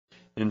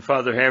And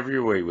Father, have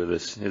your way with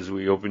us as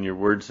we open your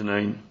word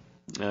tonight.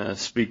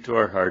 Speak to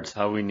our hearts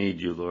how we need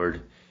you,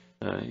 Lord.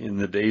 In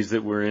the days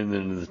that we're in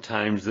and the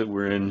times that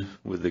we're in,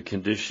 with the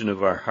condition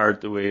of our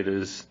heart the way it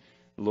is,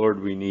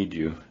 Lord, we need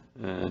you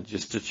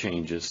just to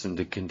change us and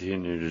to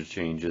continue to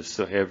change us.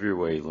 So have your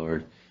way,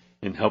 Lord,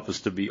 and help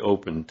us to be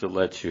open to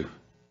let you.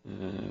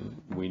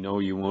 We know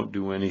you won't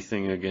do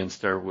anything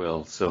against our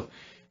will, so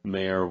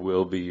may our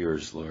will be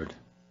yours, Lord.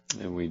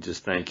 And we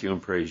just thank you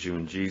and praise you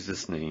in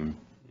Jesus' name.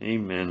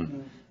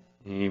 Amen.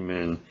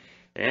 Amen.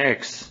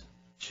 Acts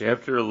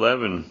chapter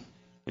 11.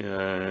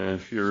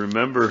 If you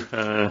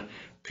remember,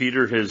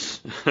 Peter has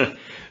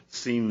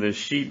seen the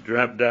sheet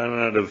drop down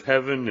out of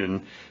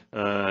heaven,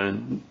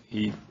 and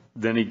he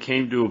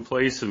came to a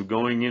place of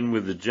going in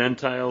with the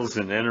Gentiles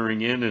and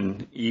entering in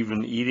and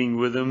even eating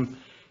with them,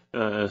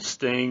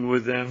 staying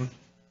with them.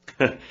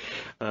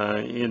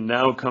 And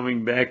now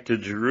coming back to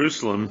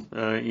Jerusalem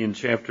in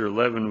chapter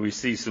 11, we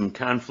see some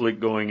conflict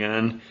going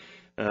on,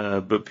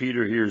 but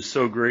Peter here is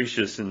so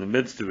gracious in the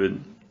midst of it.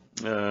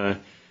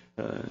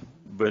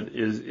 But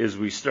as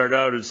we start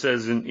out, it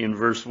says in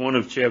verse 1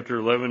 of chapter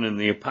 11, and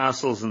the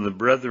apostles and the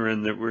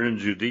brethren that were in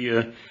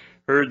Judea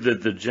heard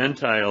that the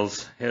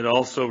Gentiles had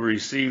also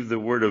received the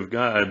word of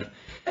God.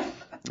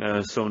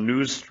 So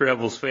news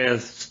travels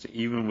fast,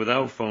 even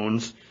without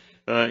phones.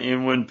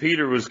 And when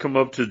Peter was come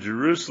up to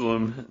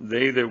Jerusalem,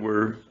 they that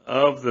were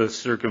of the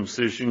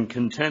circumcision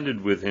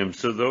contended with him.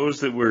 So those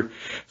that were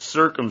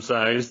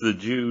circumcised, the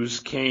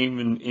Jews, came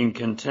and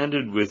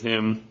contended with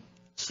him,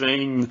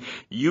 saying,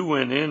 you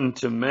went in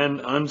to men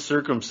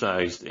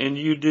uncircumcised, and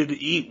you did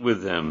eat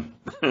with them.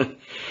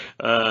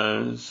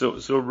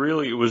 So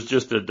really it was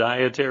just a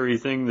dietary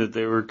thing that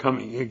they were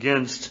coming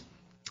against,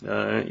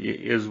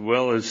 as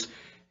well as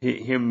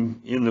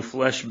him in the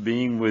flesh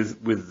being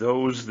with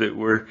those that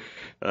were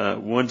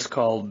once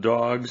called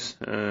dogs.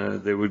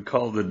 They would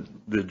call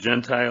the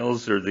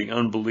Gentiles or the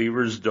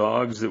unbelievers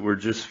dogs that were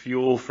just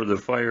fuel for the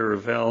fire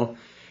of hell.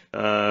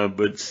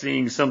 But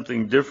seeing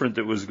something different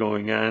that was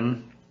going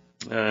on,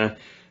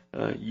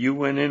 you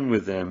went in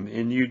with them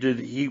and you did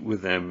eat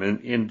with them.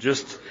 And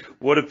just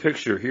what a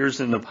picture.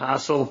 Here's an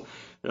apostle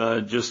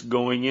just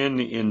going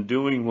in and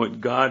doing what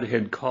God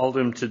had called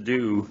him to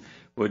do,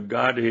 what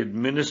God had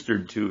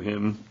ministered to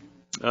him.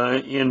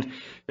 And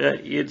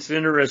it's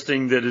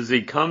interesting that as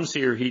he comes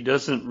here, he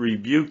doesn't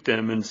rebuke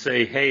them and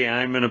say, hey,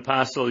 I'm an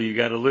apostle, you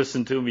got to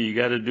listen to me, you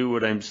got to do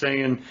what I'm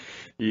saying,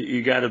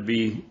 you got to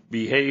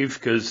behave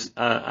because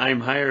I'm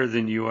higher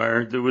than you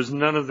are. There was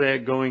none of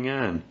that going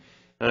on.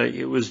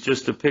 It was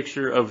just a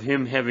picture of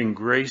him having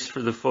grace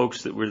for the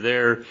folks that were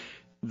there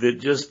that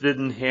just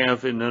didn't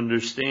have an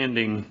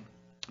understanding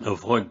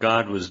of what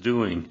God was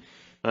doing.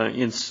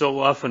 And so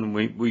often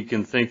we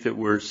can think that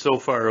we're so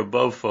far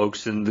above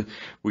folks, and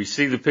we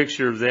see the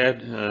picture of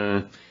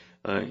that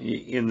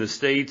in the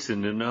States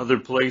and in other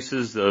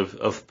places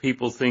of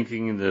people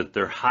thinking that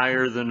they're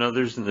higher than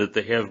others and that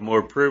they have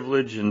more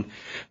privilege, and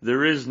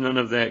there is none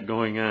of that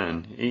going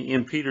on.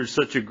 And Peter's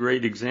such a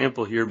great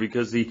example here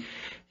because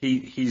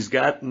he's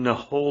gotten a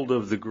hold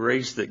of the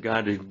grace that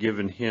God had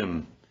given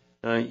him.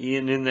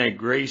 And in that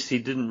grace, he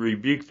didn't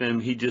rebuke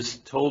them. He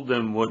just told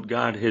them what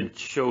God had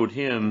showed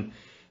him,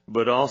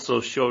 but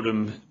also showed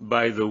him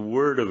by the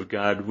word of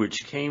God,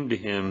 which came to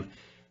him,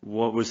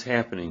 what was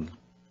happening.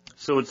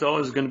 So it's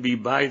always going to be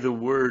by the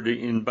word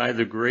and by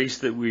the grace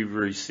that we've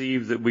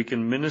received that we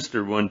can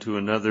minister one to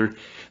another,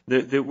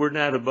 that we're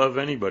not above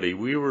anybody.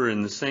 We were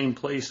in the same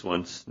place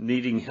once,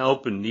 needing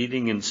help and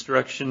needing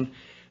instruction,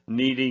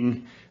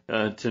 needing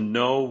to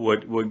know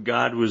what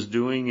God was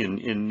doing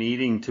and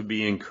needing to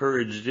be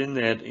encouraged in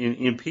that.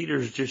 And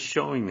Peter's just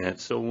showing that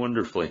so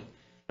wonderfully.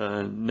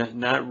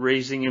 Not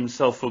raising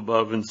himself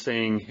above and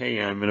saying,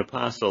 hey, I'm an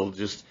apostle,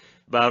 just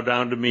bow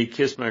down to me,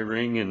 kiss my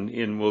ring,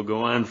 and we'll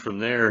go on from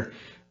there.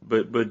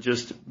 But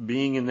just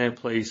being in that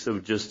place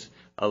of just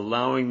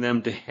allowing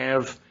them to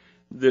have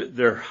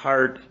their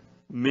heart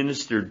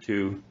ministered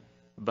to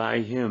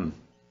by him.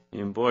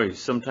 And boy,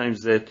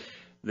 sometimes that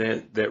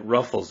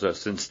ruffles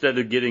us. Instead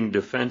of getting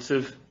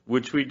defensive,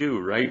 which we do,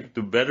 right?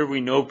 The better we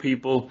know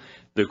people,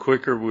 the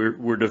quicker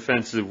we're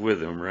defensive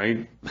with them,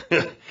 right?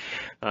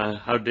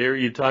 How dare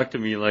you talk to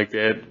me like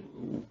that?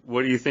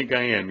 What do you think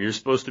I am? You're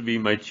supposed to be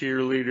my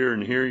cheerleader,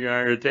 and here you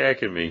are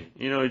attacking me.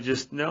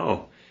 Just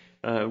no.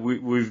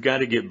 We've got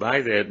to get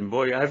by that, and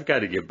boy, I've got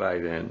to get by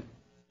that.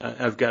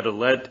 I've got to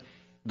let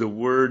the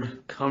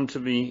word come to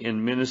me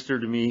and minister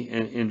to me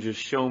and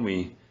just show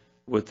me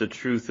what the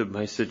truth of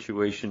my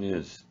situation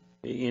is.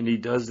 And he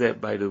does that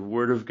by the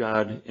word of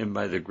God and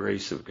by the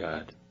grace of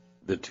God,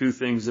 the two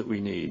things that we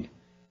need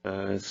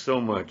so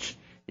much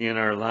in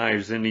our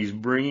lives. And he's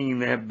bringing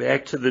that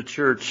back to the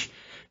church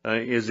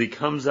as he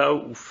comes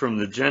out from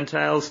the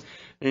Gentiles.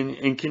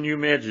 And can you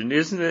imagine,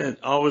 isn't it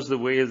always the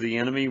way of the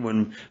enemy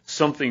when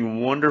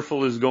something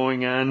wonderful is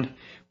going on?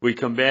 We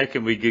come back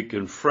and we get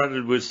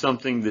confronted with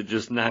something that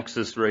just knocks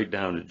us right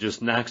down. It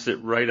just knocks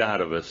it right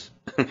out of us.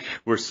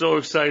 We're so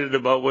excited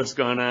about what's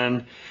gone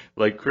on.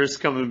 Like Chris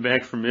coming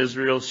back from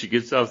Israel, she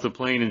gets off the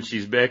plane and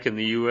she's back in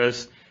the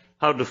U.S.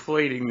 how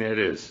deflating that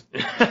is.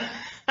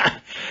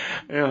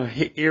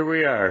 Here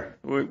we are.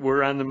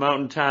 We're on the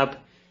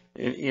mountaintop,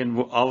 and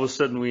all of a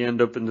sudden we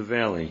end up in the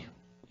valley.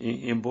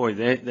 And boy,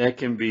 that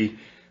can be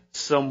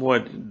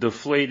somewhat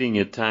deflating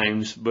at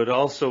times, but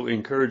also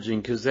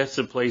encouraging, because that's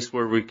the place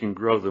where we can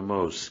grow the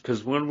most.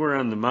 Because when we're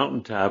on the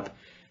mountaintop,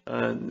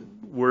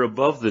 we're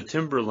above the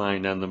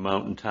timberline on the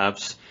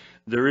mountaintops.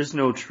 There is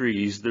no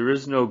trees, there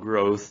is no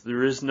growth,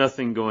 there is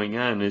nothing going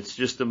on. It's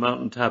just a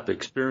mountaintop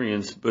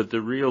experience, but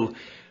the real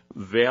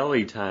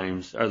valley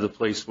times are the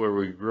place where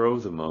we grow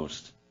the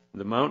most.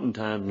 The mountain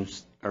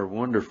times are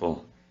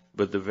wonderful,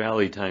 but the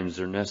valley times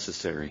are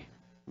necessary.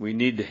 We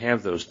need to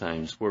have those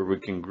times where we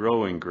can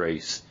grow in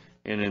grace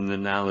and in the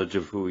knowledge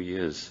of who He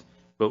is.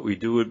 But we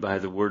do it by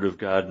the Word of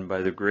God and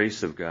by the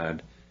grace of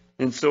God.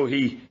 And so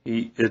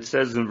it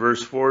says in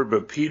verse 4,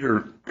 but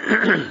Peter,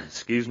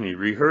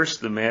 rehearsed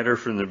the matter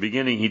from the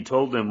beginning. He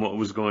told them what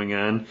was going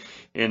on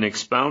and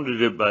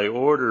expounded it by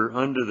order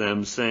unto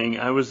them, saying,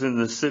 I was in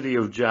the city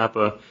of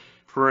Joppa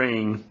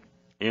praying,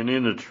 and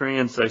in a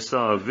trance I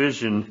saw a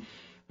vision.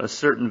 A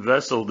certain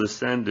vessel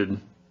descended,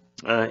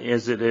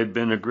 as it had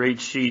been a great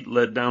sheet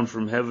let down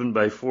from heaven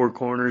by four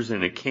corners,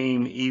 and it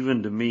came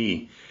even to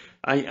me.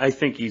 I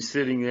think he's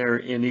sitting there,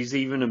 and he's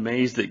even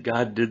amazed that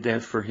God did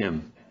that for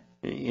him.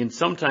 And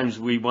sometimes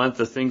we want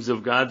the things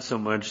of God so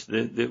much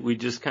that we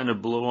just kind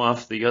of blow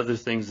off the other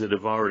things that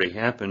have already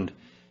happened.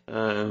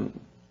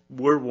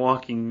 We're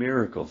walking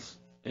miracles.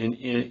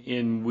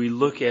 And we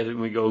look at it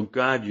and we go,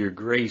 God, your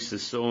grace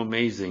is so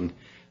amazing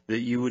that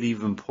you would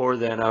even pour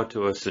that out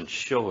to us and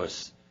show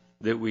us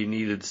that we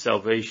needed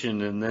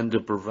salvation, and then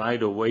to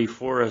provide a way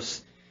for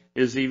us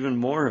is even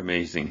more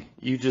amazing.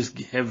 You just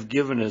have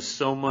given us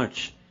so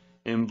much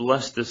and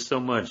blessed us so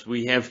much.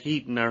 We have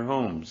heat in our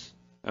homes.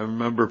 I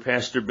remember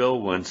Pastor Bill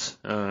once,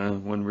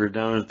 when we were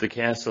down at the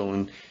castle,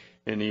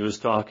 and he was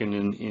talking,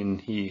 and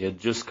he had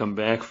just come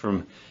back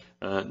from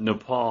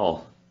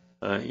Nepal,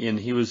 and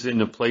he was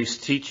in a place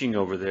teaching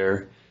over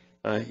there,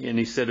 and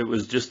he said it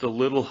was just a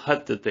little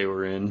hut that they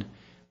were in,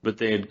 but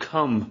they had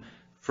come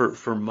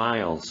for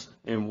miles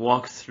and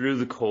walked through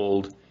the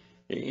cold,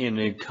 and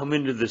they'd come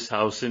into this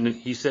house, and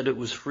he said it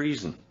was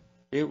freezing.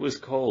 It was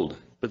cold,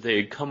 but they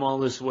had come all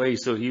this way,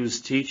 so he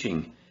was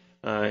teaching.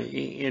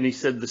 And he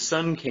said the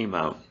sun came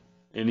out,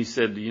 and he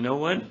said, you know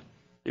what?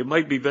 It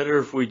might be better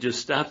if we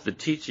just stop the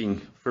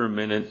teaching for a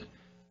minute,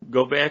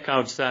 go back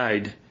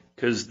outside,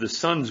 because the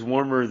sun's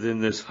warmer than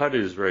this hut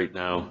is right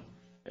now.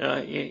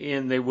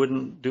 And they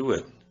wouldn't do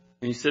it.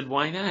 And he said,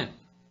 why not?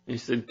 He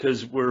said,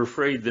 because we're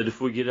afraid that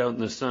if we get out in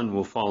the sun,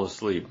 we'll fall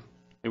asleep.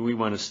 And we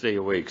want to stay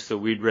awake, so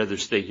we'd rather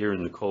stay here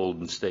in the cold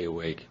and stay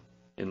awake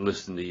and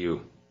listen to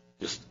you.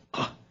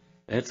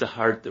 That's a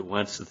heart that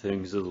wants the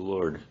things of the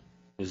Lord.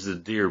 As the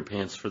deer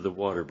pants for the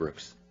water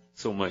brooks,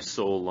 so my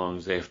soul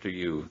longs after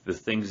you. The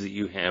things that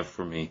you have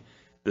for me,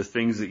 the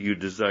things that you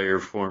desire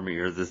for me,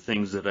 are the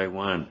things that I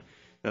want.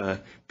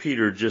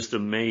 Peter just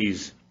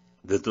amazed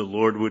that the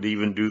Lord would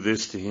even do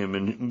this to him,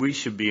 and we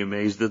should be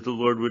amazed that the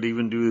Lord would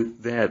even do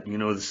that. You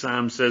know, the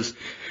Psalm says,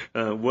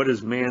 what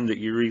is man that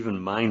you're even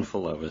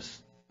mindful of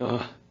us?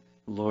 Oh,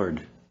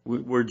 Lord,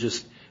 we're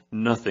just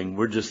nothing.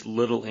 We're just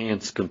little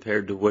ants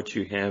compared to what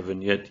you have,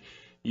 and yet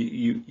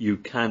you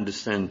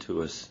condescend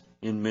to us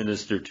and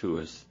minister to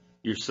us.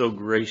 You're so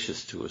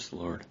gracious to us,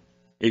 Lord.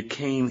 It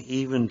came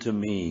even to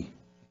me.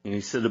 And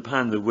he said,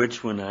 upon the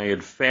which when I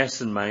had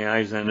fastened my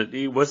eyes on it,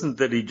 it wasn't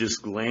that he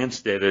just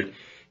glanced at it.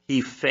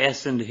 He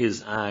fastened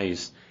his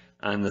eyes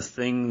on the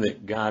thing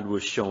that God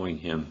was showing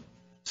him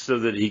so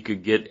that he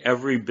could get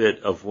every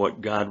bit of what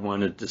God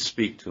wanted to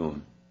speak to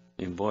him.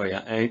 And boy,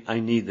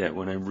 I need that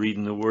when I'm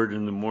reading the Word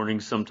in the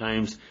morning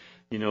sometimes,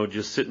 you know,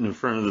 just sitting in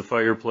front of the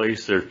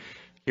fireplace or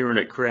hearing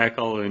it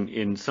crackle,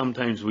 and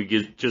sometimes we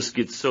just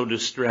get so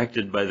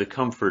distracted by the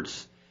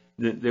comforts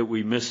that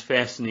we miss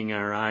fastening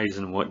our eyes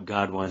on what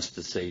God wants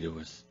to say to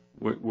us.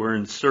 We're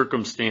in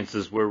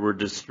circumstances where we're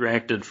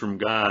distracted from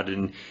God,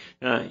 and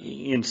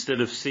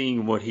instead of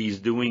seeing what He's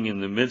doing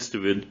in the midst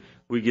of it,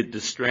 we get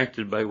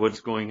distracted by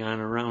what's going on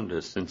around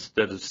us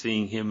instead of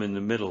seeing Him in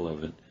the middle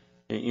of it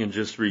and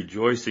just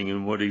rejoicing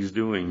in what He's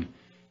doing.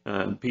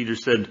 Peter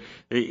said,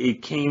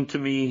 it came to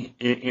me,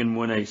 and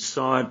when I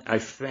saw it, I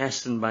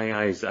fastened my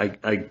eyes.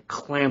 I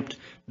clamped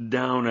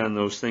down on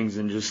those things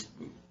and just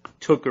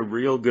took a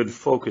real good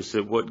focus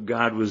at what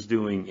God was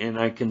doing, and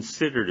I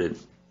considered it.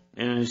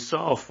 And I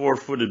saw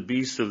four-footed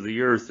beasts of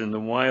the earth, and the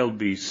wild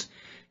beasts,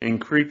 and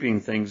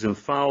creeping things, and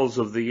fowls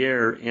of the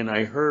air, and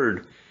I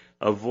heard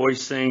a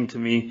voice saying to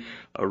me,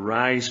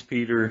 arise,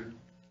 Peter,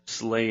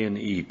 slay and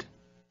eat.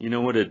 You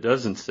know what it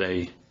doesn't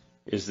say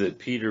is that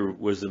Peter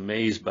was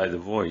amazed by the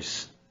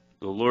voice.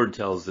 The Lord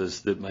tells us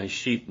that my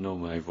sheep know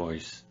my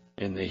voice,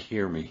 and they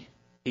hear me.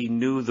 He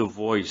knew the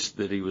voice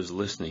that he was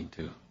listening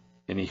to,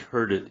 and he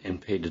heard it and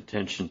paid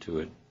attention to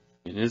it.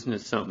 And isn't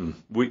it something?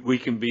 We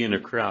can be in a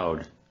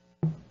crowd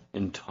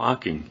and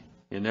talking,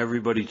 and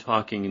everybody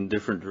talking in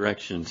different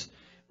directions,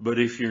 but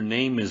if your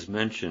name is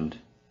mentioned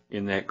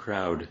in that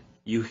crowd,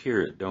 you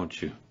hear it,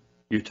 don't you?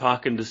 You're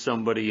talking to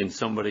somebody, and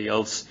somebody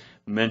else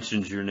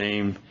mentions your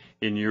name,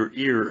 and your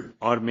ear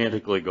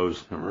automatically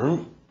goes,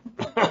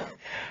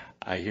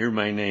 I hear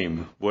my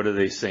name. What are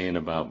they saying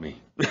about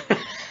me?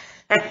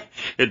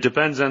 It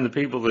depends on the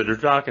people that are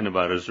talking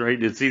about us,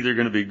 right? It's either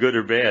going to be good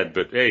or bad,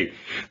 but hey,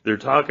 they're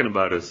talking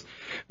about us.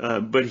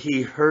 But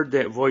he heard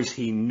that voice.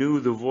 He knew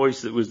the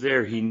voice that was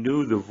there. He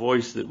knew the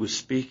voice that was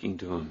speaking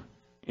to him.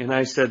 And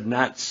I said,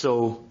 not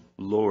so,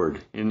 Lord.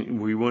 And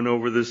we went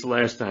over this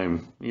last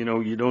time. You know,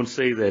 you don't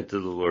say that to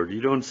the Lord.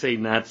 You don't say,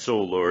 not so,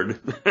 Lord.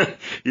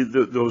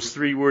 Those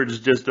three words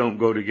just don't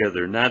go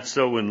together. Not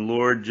so and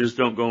Lord just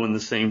don't go in the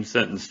same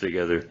sentence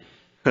together.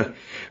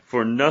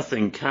 For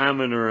nothing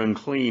common or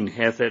unclean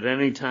hath at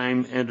any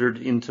time entered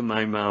into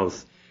my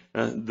mouth.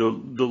 The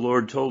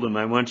Lord told him,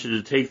 I want you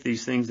to take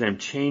these things. I'm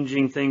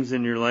changing things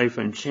in your life.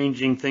 I'm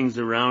changing things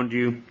around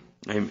you.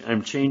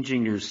 I'm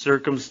changing your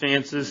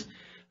circumstances.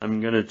 I'm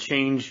going to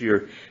change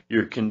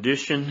your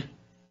condition.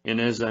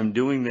 And as I'm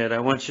doing that, I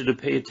want you to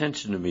pay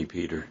attention to me,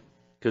 Peter.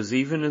 Because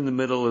even in the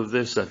middle of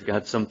this, I've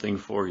got something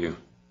for you.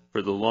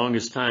 For the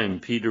longest time,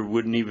 Peter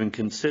wouldn't even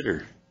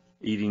consider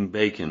eating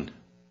bacon.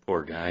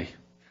 Poor guy.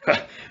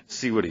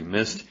 See what he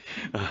missed?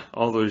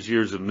 All those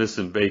years of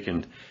missing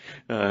bacon.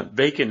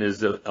 Bacon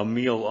is a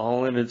meal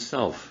all in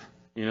itself.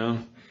 You know,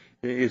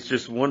 it's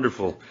just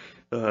wonderful.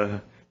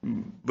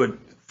 But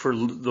for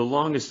the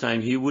longest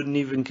time, he wouldn't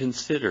even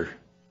consider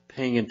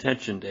paying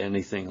attention to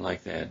anything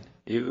like that.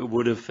 It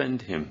would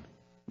offend him.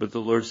 But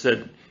the Lord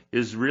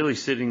is really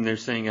sitting there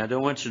saying, I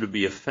don't want you to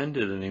be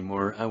offended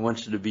anymore. I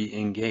want you to be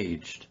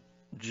engaged.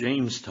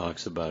 James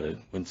talks about it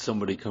when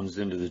somebody comes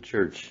into the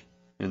church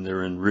and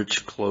they're in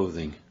rich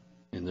clothing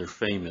and they're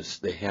famous.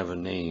 They have a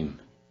name.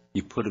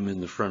 You put them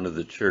in the front of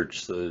the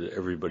church so that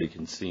everybody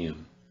can see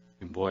them.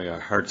 And boy, our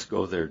hearts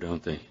go there,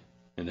 don't they?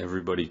 And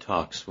everybody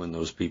talks when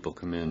those people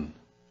come in.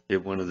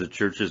 At one of the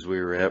churches we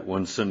were at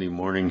one Sunday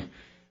morning,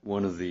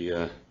 one of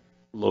the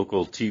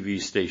local TV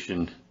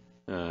station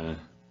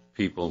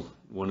people,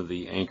 one of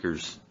the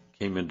anchors,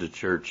 came into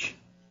church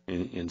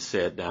and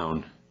sat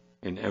down,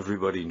 and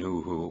everybody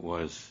knew who it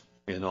was.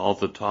 And all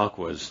the talk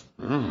was,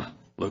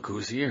 look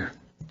who's here.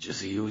 Did you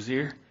see who's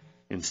here?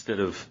 Instead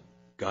of,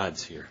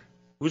 God's here.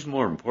 Who's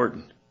more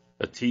important,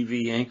 a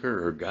TV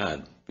anchor or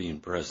God being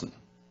present?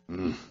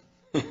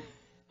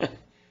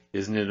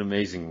 Isn't it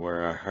amazing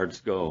where our hearts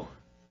go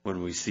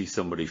when we see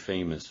somebody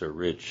famous or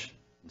rich,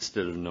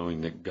 instead of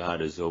knowing that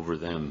God is over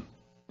them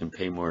and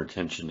pay more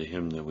attention to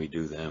him than we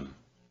do them?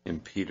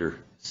 And Peter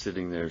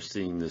sitting there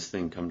seeing this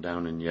thing come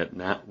down and yet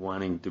not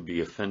wanting to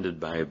be offended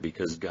by it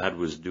because God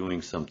was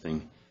doing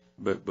something,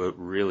 but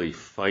really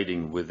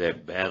fighting with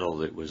that battle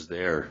that was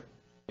there.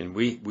 And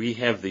we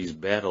have these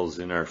battles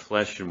in our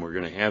flesh, and we're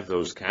going to have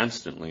those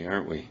constantly,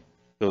 aren't we?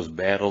 Those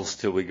battles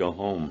till we go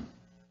home,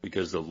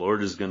 because the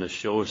Lord is going to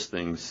show us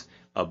things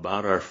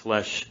about our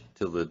flesh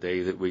till the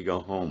day that we go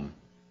home,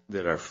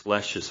 that our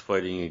flesh is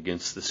fighting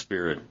against the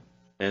Spirit.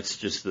 That's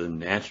just the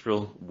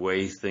natural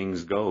way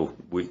things go.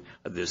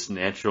 This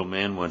natural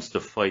man wants to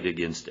fight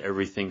against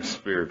everything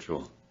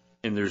spiritual.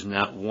 And there's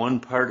not one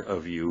part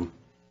of you,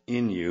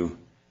 in you,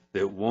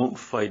 that won't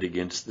fight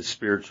against the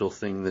spiritual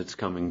thing that's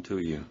coming to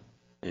you.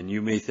 And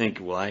you may think,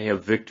 well, I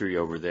have victory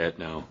over that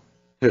now.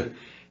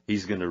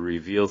 He's going to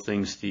reveal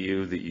things to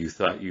you that you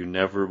thought you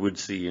never would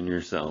see in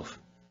yourself.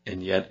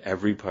 And yet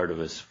every part of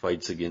us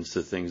fights against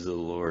the things of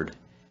the Lord.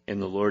 And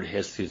the Lord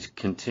has to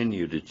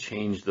continue to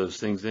change those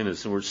things in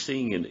us. And we're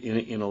seeing it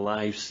in a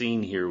live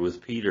scene here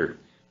with Peter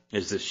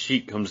as the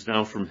sheet comes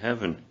down from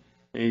heaven.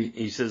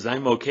 He says,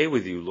 I'm okay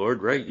with you,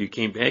 Lord, right? You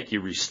came back, you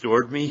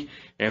restored me.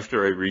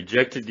 After I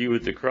rejected you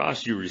at the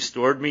cross, you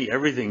restored me.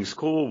 Everything's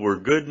cool. We're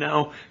good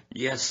now.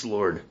 Yes,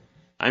 Lord.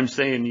 I'm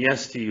saying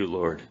yes to you,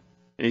 Lord.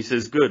 And he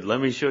says, good, let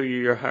me show you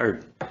your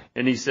heart.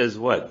 And he says,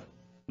 what?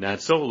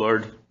 Not so,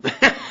 Lord.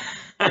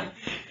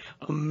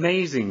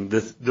 Amazing.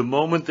 The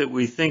moment that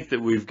we think that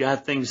we've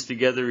got things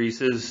together, he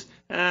says,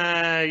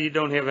 you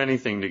don't have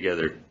anything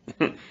together.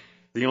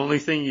 The only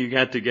thing you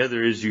got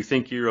together is you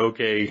think you're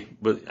okay,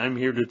 but I'm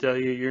here to tell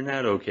you you're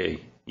not okay.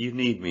 You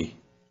need me.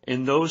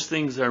 And those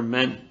things are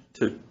meant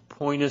to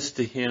point us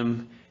to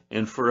him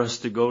and for us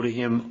to go to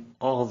him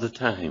all the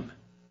time.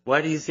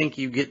 Why do you think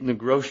you get in the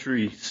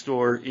grocery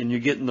store and you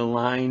get in the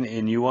line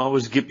and you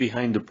always get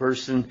behind the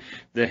person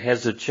that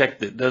has a check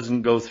that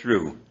doesn't go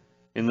through?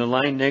 In the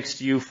line next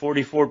to you,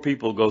 44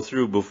 people go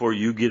through before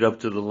you get up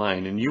to the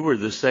line, and you were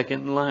the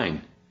second in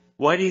line.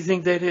 Why do you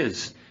think that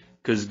is?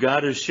 Because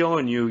God is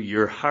showing you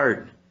your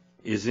heart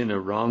is in a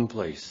wrong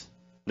place.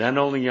 Not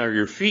only are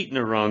your feet in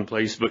the wrong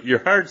place, but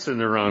your heart's in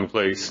the wrong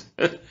place.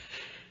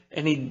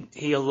 And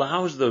he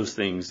allows those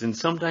things, and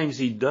sometimes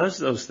he does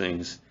those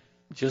things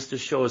just to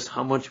show us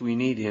how much we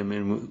need him,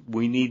 and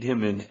we need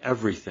him in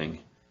everything.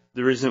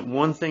 There isn't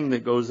one thing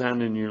that goes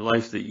on in your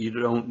life that you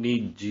don't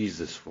need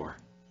Jesus for.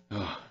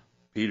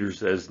 Peter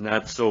says,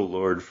 not so,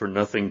 Lord, for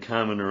nothing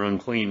common or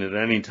unclean at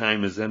any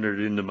time has entered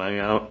into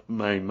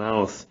my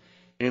mouth.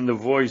 And the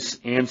voice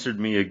answered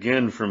me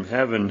again from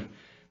heaven,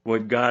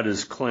 what God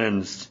has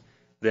cleansed,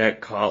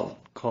 that call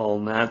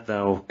not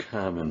thou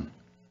common.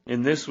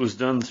 And this was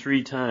done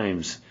 3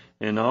 times.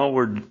 and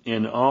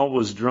all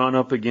was drawn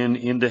up again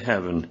into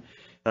heaven.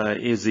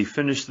 As he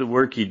finished the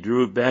work, he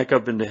drew it back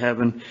up into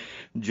heaven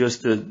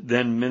just to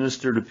then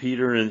minister to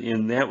Peter,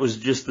 and that was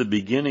just the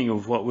beginning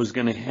of what was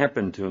going to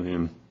happen to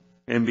him.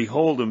 And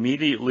behold,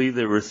 immediately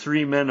there were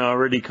 3 men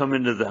already come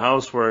into the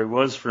house where I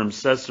was from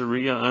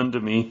Caesarea unto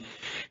me,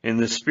 and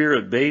the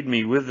Spirit bade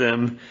me with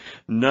them,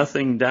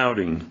 nothing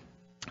doubting.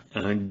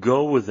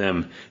 Go with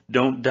them.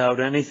 Don't doubt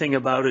anything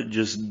about it,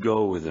 just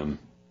go with them.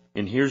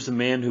 And here's a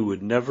man who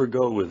would never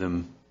go with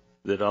him,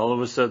 that all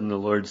of a sudden the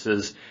Lord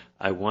says,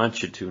 I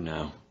want you to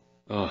now.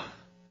 Oh,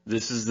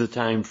 this is the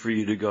time for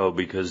you to go,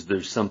 because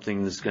there's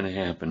something that's going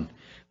to happen.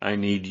 I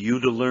need you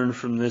to learn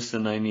from this,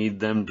 and I need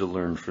them to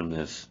learn from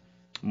this.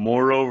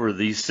 Moreover,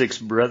 these 6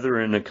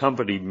 brethren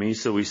accompanied me,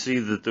 so we see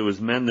that there was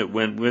men that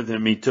went with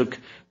him. He took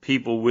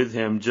people with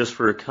him just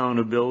for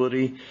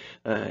accountability,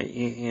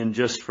 and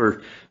just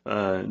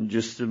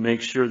to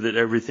make sure that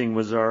everything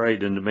was all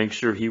right, and to make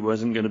sure he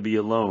wasn't going to be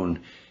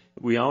alone.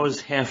 We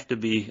always have to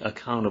be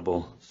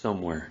accountable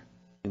somewhere,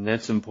 and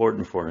that's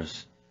important for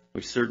us.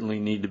 We certainly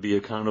need to be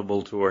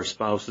accountable to our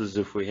spouses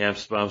if we have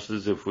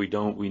spouses. If we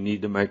don't, we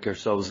need to make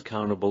ourselves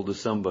accountable to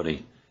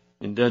somebody.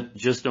 And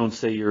just don't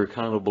say you're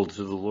accountable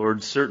to the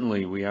Lord.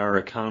 Certainly we are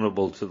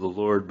accountable to the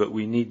Lord, but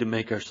we need to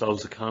make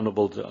ourselves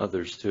accountable to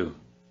others too.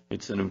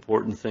 It's an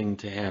important thing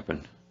to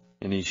happen.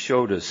 And he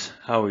showed us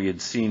how he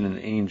had seen an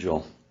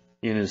angel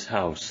in his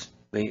house.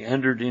 They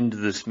entered into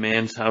this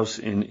man's house,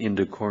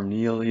 into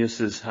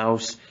Cornelius's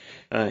house,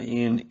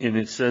 and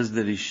it says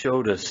that he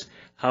showed us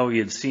how he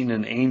had seen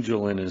an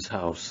angel in his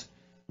house.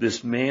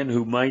 This man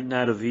who might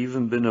not have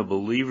even been a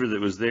believer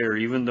that was there,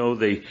 even though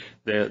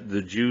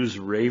the Jews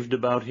raved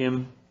about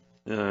him.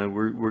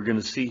 We're going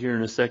to see here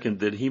in a second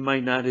that he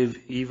might not have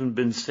even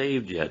been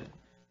saved yet.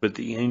 But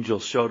the angel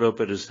showed up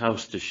at his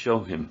house to show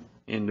him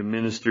and to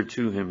minister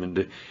to him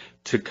and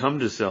to come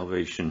to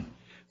salvation.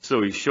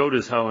 So he showed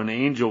us how an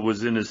angel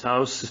was in his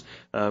house,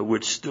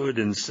 which stood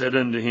and said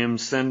unto him,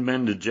 Send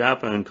men to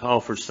Joppa and call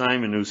for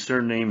Simon, whose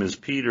surname is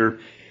Peter,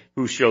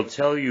 who shall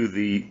tell you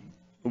the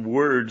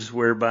words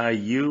whereby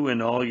you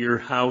and all your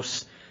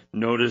house,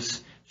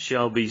 notice,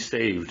 shall be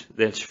saved.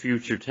 That's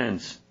future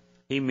tense.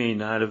 He may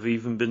not have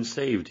even been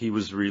saved. He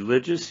was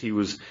religious. He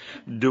was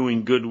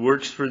doing good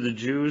works for the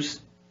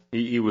Jews.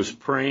 He was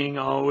praying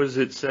always,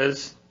 it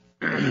says,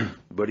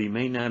 but he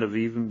may not have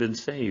even been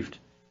saved.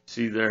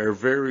 See, there are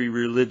very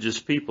religious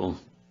people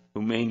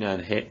who may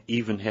not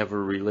even have a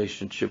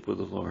relationship with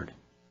the Lord.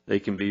 They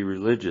can be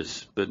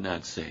religious, but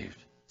not saved.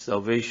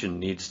 Salvation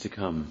needs to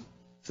come.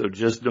 So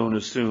just don't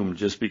assume,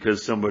 just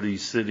because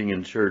somebody's sitting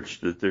in church,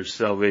 that there's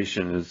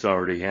salvation that's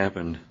already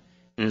happened.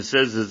 And it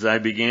says, as I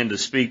began to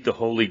speak, the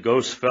Holy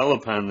Ghost fell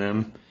upon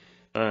them,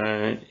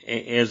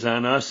 as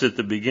on us at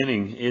the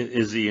beginning.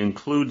 As he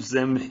includes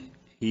them,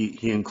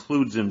 he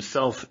includes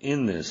himself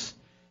in this,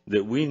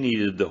 that we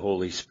needed the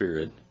Holy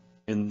Spirit.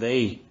 And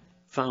they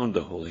found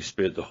the Holy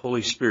Spirit. The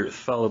Holy Spirit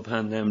fell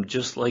upon them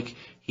just like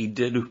he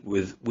did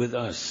with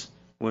us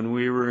when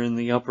we were in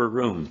the upper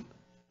room.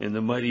 And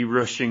the mighty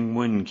rushing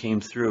wind came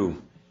through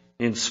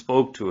and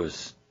spoke to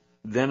us.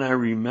 Then I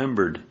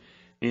remembered,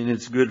 and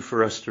it's good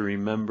for us to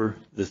remember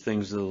the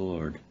things of the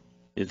Lord.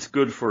 It's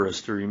good for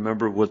us to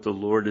remember what the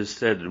Lord has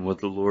said and what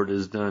the Lord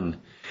has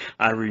done.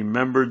 I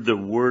remembered the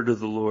word of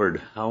the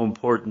Lord, how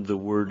important the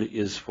word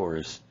is for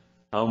us,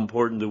 how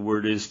important the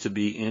word is to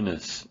be in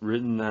us,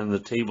 written on the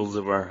tables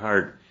of our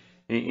heart,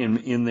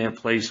 in that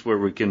place where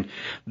we can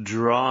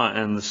draw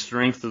on the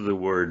strength of the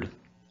word,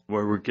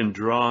 where we can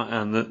draw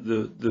on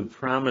the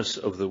promise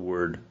of the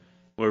word,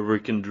 where we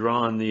can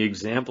draw on the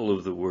example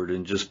of the word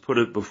and just put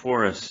it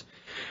before us.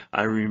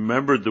 I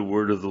remembered the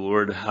word of the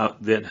Lord,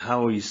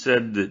 how he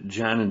said that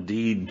John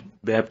indeed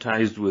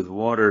baptized with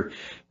water,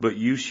 but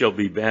you shall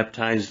be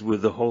baptized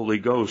with the Holy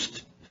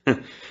Ghost.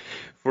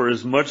 For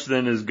as much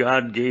then as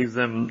God gave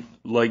them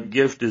like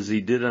gift as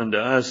he did unto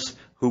us,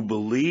 who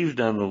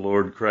believed on the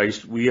Lord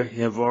Christ, we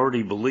have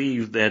already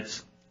believed.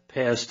 That's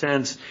past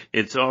tense.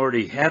 It's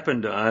already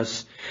happened to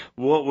us.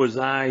 What was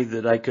I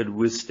that I could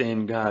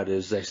withstand God?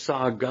 As I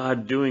saw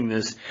God doing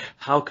this,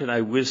 how could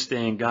I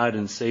withstand God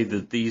and say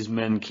that these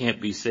men can't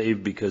be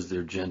saved because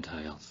they're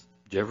Gentiles?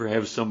 Did you ever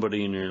have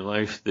somebody in your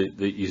life that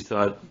you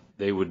thought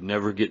they would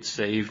never get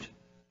saved?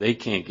 They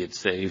can't get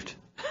saved.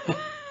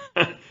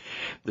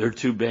 They're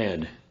too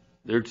bad.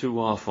 They're too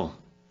awful.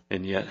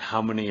 And yet,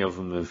 how many of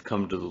them have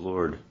come to the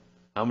Lord?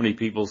 How many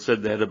people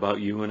said that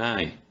about you and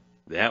I?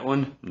 That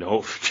one?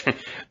 No,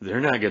 they're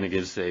not going to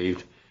get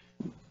saved.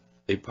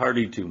 They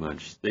party too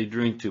much. They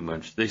drink too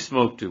much. They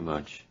smoke too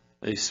much.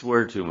 They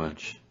swear too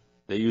much.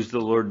 They use the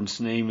Lord's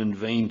name in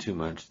vain too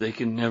much. They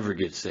can never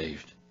get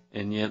saved.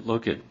 And yet,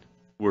 look it,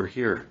 we're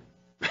here.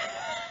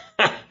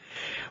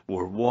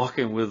 We're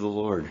walking with the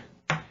Lord.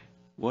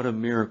 What a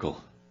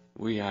miracle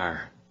we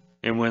are.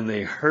 And when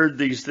they heard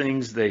these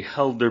things, they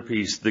held their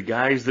peace. The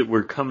guys that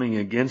were coming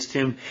against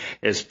him,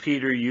 as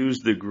Peter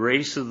used the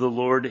grace of the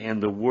Lord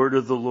and the word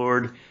of the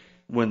Lord,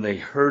 when they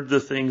heard the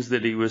things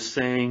that he was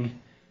saying,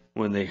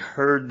 when they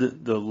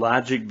heard the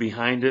logic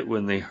behind it,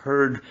 when they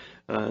heard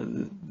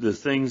the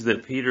things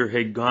that Peter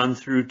had gone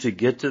through to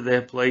get to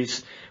that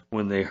place,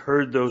 when they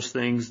heard those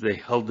things, they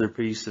held their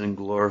peace and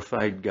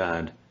glorified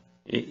God.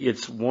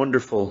 It's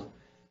wonderful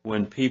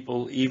when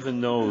people,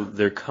 even though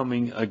they're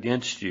coming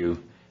against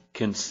you,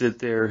 can sit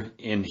there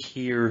and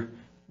hear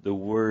the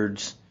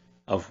words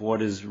of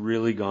what has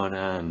really gone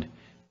on,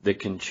 that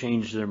can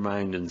change their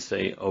mind and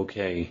say,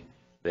 okay,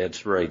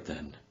 that's right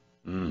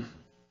then.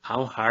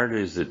 How hard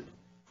is it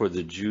for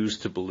the Jews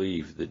to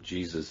believe that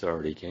Jesus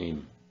already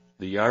came?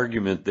 The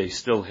argument they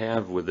still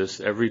have with us,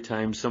 every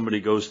time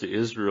somebody goes to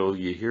Israel,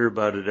 you hear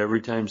about it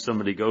every time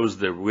somebody goes,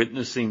 they're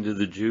witnessing to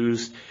the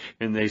Jews,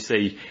 and they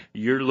say,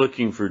 you're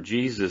looking for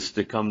Jesus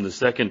to come the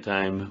second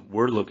time,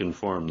 we're looking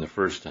for him the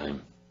first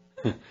time.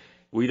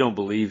 We don't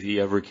believe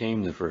he ever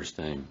came the first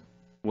time.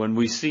 When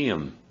we see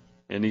him,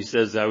 and he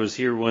says, I was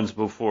here once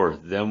before,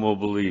 then we'll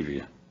believe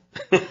you.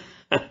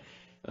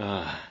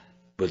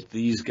 But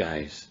these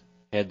guys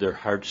had their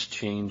hearts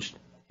changed,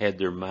 had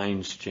their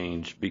minds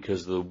changed,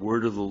 because the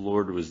word of the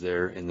Lord was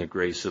there and the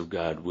grace of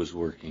God was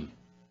working.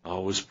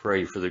 Always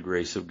pray for the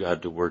grace of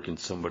God to work in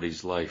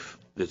somebody's life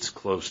that's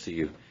close to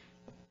you.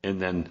 And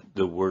then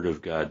the word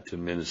of God to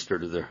minister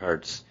to their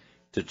hearts,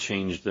 to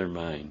change their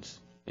minds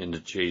and to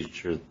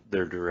change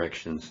their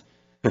directions.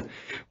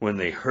 When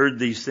they heard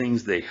these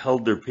things, they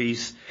held their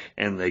peace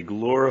and they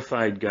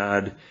glorified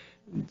God,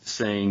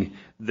 saying,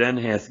 then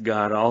hath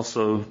God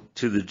also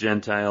to the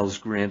Gentiles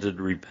granted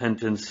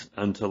repentance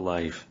unto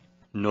life.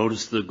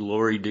 Notice the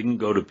glory didn't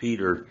go to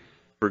Peter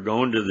for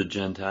going to the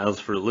Gentiles,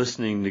 for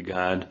listening to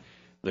God.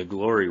 The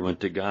glory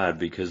went to God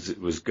because it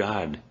was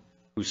God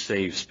who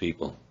saves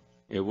people.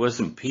 It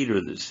wasn't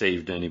Peter that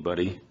saved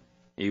anybody,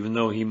 even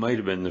though he might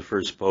have been the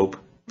first pope.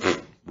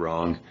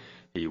 Wrong.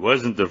 He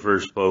wasn't the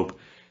first pope.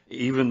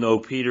 Even though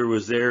Peter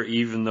was there,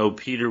 even though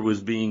Peter was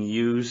being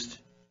used,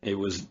 it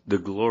was the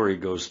glory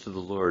goes to the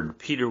Lord.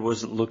 Peter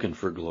wasn't looking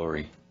for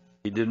glory.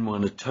 He didn't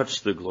want to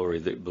touch the glory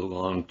that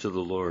belonged to the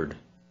Lord.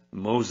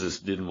 Moses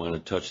didn't want to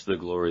touch the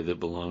glory that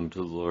belonged to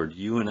the Lord.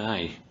 You and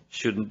I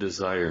shouldn't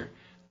desire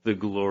the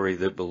glory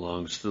that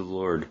belongs to the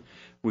Lord.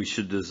 We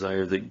should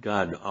desire that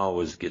God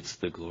always gets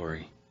the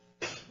glory.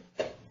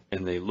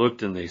 And they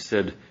looked and they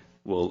said,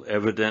 well,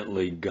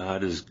 evidently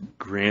God has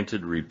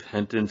granted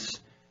repentance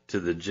to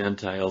the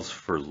Gentiles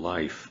for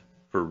life,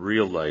 for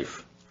real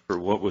life, for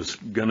what was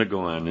going to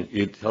go on.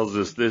 It tells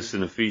us this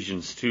in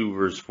Ephesians 2,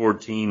 verse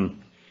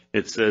 14.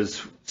 It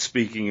says,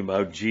 speaking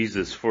about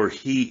Jesus, for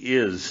he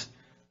is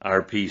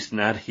our peace.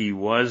 Not he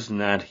was,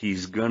 not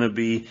he's going to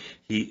be,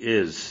 he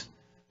is.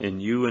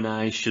 And you and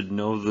I should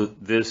know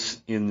this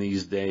in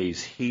these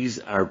days. He's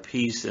our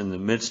peace in the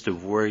midst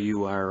of where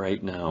you are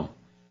right now.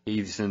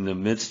 He's in the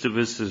midst of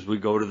us as we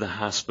go to the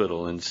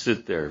hospital and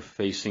sit there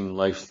facing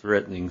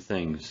life-threatening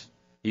things.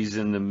 He's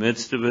in the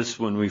midst of us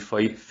when we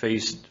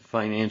face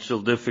financial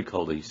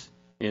difficulties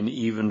and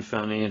even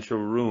financial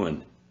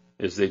ruin,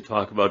 as they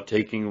talk about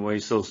taking away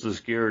Social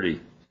Security,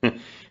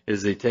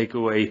 as they take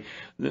away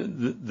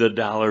the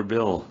dollar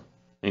bill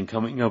and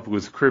coming up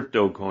with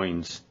crypto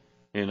coins,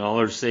 and all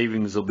our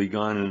savings will be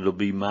gone and it'll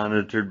be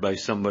monitored by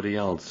somebody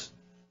else.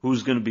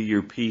 Who's going to be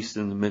your peace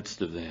in the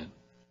midst of that?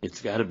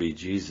 It's got to be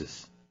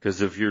Jesus.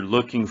 Because if you're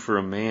looking for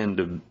a man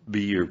to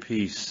be your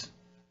peace,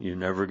 you're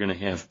never going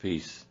to have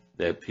peace.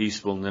 That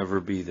peace will never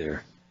be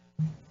there.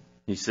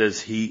 He says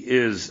he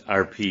is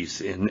our peace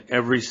in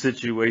every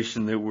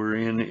situation that we're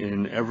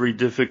in every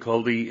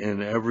difficulty,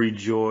 in every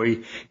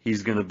joy.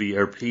 He's going to be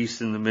our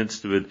peace in the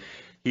midst of it.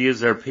 He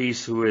is our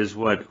peace who is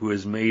what? Who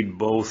has made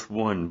both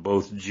one,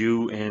 both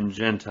Jew and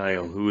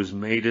Gentile, who has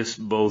made us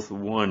both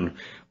one.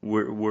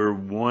 We're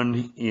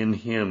one in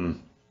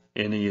him.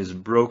 And he has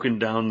broken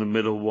down the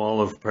middle wall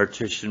of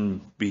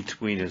partition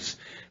between us.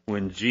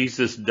 When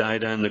Jesus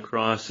died on the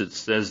cross, it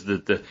says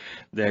that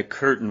that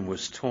curtain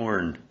was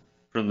torn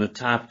from the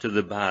top to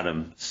the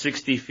bottom,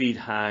 60 feet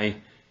high,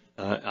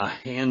 a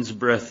hand's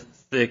breadth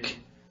thick.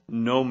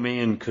 No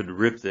man could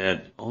rip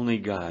that. Only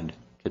God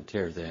could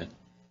tear that.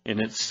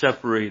 And it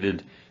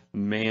separated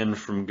man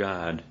from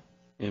God.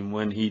 And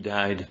when he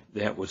died,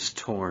 that was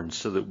torn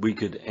so that we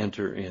could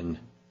enter in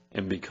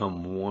and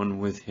become one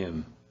with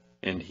him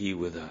and he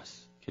with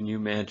us. Can you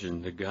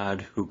imagine the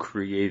God who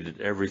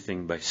created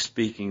everything by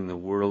speaking the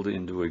world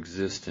into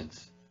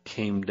existence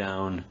came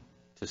down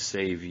to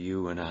save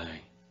you and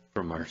I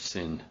from our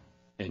sin?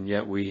 And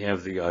yet we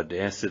have the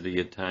audacity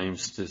at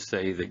times to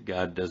say that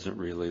God doesn't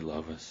really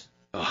love us.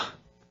 Oh,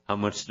 how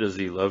much does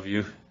he love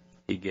you?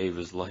 He gave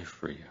his life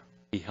for you.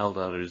 He held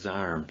out his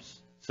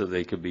arms so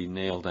they could be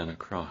nailed on a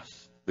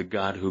cross. The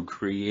God who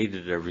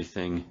created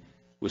everything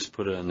was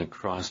put on the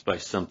cross by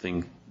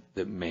something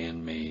that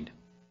man made.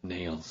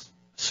 Nails,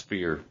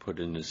 spear put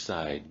in his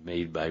side,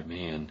 made by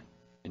man.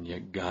 And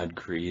yet God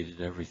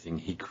created everything.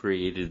 He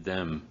created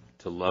them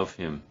to love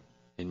him,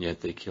 and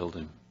yet they killed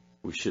him.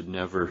 We should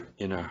never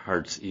in our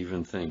hearts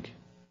even think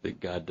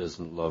that God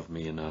doesn't love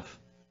me enough.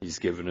 He's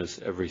given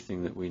us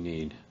everything that we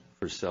need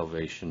for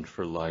salvation,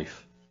 for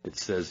life. It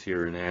says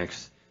here in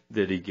Acts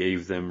that he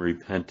gave them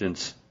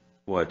repentance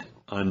what?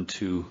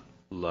 Unto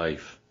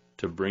life.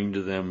 To bring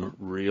to them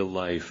real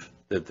life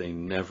that they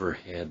never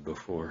had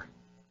before.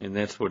 And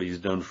that's what he's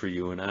done for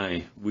you and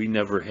I. We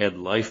never had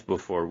life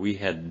before. We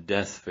had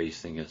death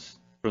facing us.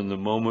 From the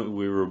moment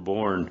we were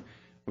born,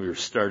 we were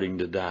starting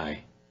to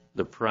die.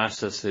 The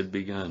process had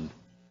begun.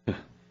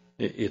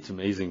 It's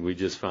amazing. We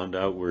just found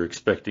out we're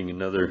expecting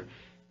another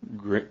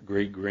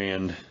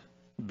great-grand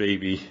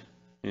baby.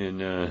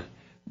 And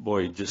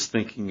boy, just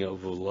thinking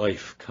of a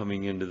life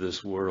coming into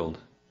this world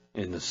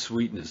and the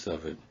sweetness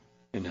of it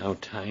and how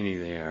tiny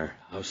they are,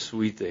 how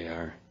sweet they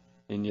are.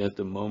 And yet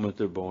the moment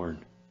they're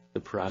born, the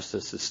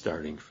process is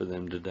starting for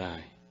them to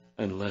die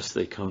unless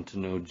they come to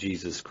know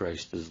Jesus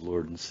Christ as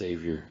Lord and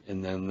Savior,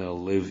 and then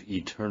they'll live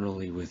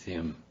eternally with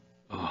Him.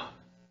 Oh,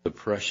 the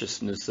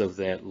preciousness of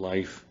that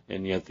life,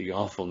 and yet the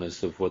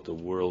awfulness of what the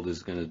world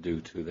is going to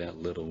do to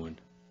that little one.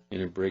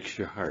 And it breaks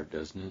your heart,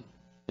 doesn't it?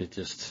 It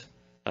just,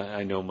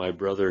 I know my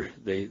brother,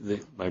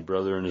 my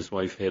brother and his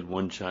wife had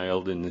one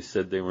child, and they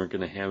said they weren't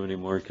going to have any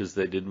more because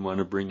they didn't want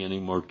to bring any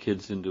more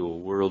kids into a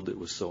world that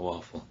was so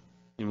awful.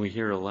 And we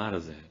hear a lot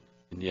of that.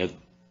 And yet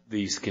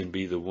these can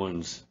be the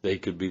ones, they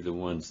could be the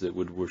ones that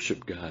would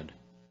worship God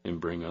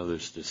and bring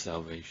others to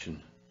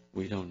salvation.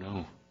 We don't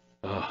know.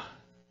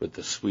 But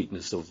the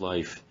sweetness of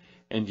life.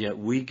 And yet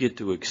we get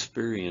to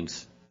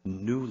experience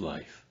new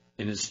life.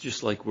 And it's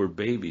just like we're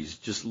babies,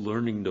 just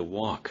learning to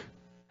walk.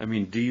 I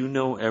mean, do you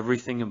know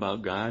everything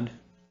about God?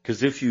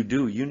 Because if you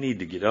do, you need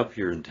to get up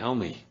here and tell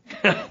me.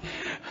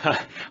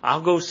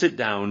 I'll go sit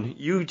down.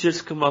 You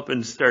just come up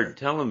and start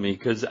telling me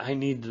because I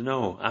need to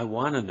know. I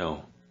want to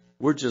know.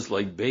 We're just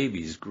like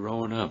babies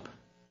growing up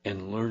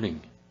and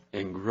learning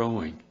and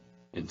growing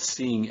and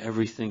seeing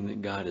everything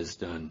that God has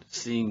done,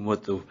 seeing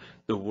what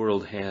the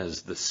world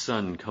has, the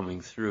sun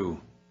coming through,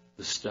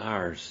 the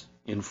stars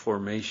in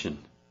formation,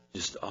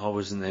 just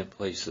always in that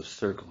place of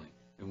circling.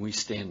 And we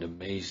stand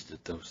amazed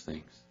at those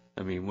things.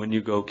 I mean, when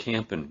you go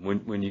camping,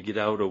 when you get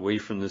out away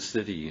from the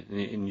city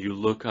and you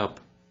look up,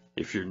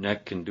 if your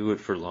neck can do it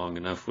for long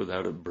enough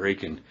without it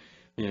breaking,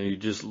 you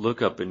just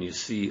look up and you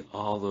see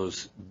all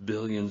those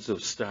billions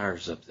of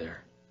stars up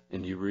there.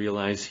 And you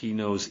realize He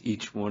knows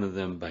each one of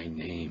them by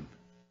name.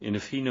 And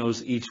if He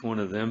knows each one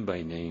of them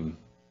by name,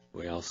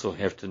 we also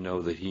have to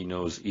know that He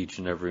knows each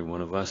and every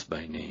one of us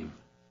by name.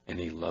 And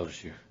He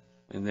loves you.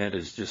 And that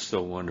is just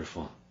so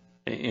wonderful.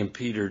 And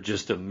Peter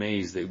just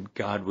amazed that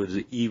God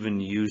would even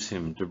use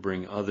him to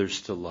bring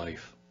others to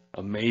life.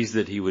 Amazed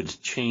that He would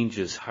change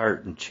his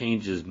heart and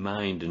change his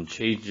mind and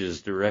change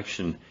his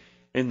direction.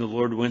 And the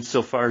Lord went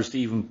so far as to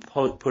even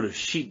put a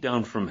sheet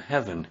down from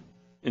heaven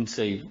and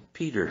say,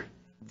 Peter,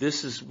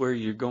 this is where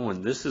you're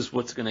going. This is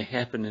what's going to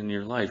happen in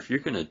your life. You're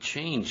going to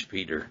change,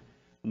 Peter.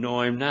 No,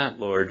 I'm not,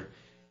 Lord.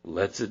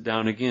 Lets it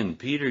down again.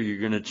 Peter, you're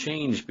going to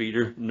change,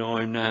 Peter. No,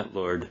 I'm not,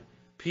 Lord.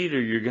 Peter,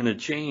 you're going to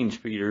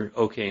change, Peter.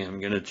 Okay, I'm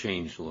going to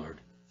change, Lord.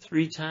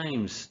 3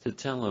 times to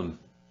tell Him.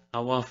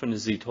 How often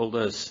has He told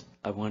us,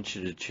 I want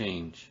you to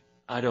change?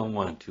 I don't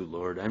want to,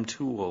 Lord. I'm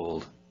too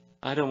old.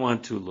 I don't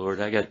want to,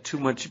 Lord. I got too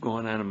much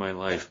going on in my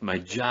life. My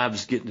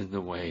job's getting in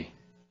the way.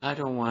 I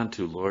don't want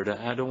to, Lord.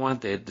 I don't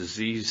want that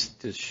disease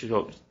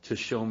to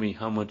show me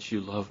how much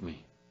You love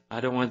me. I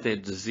don't want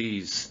that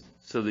disease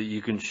so that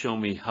You can show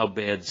me how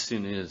bad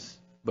sin is.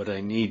 But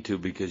I need to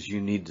because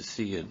You need to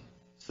see it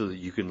so that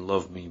You can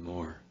love me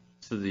more.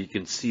 So that You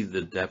can see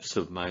the depths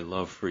of my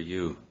love for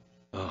You.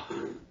 Oh,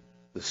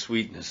 the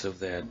sweetness of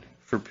that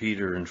for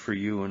Peter and for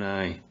you and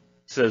I. It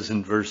says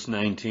in verse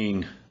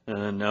 19,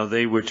 now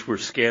they which were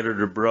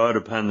scattered abroad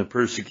upon the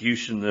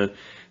persecution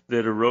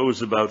that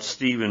arose about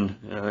Stephen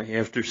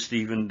after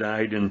Stephen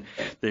died, and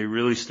they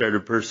really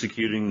started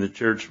persecuting the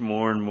church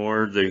more and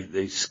more.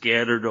 They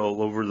scattered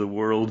all over the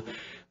world.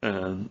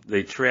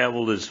 They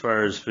traveled as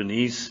far as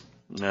Phoenicia,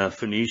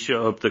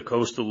 up the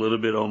coast a little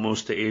bit,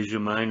 almost to Asia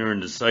Minor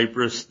and to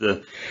Cyprus,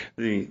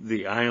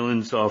 the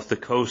islands off the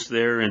coast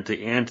there, and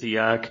to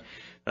Antioch,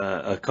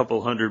 a couple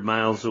 100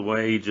 miles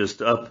away,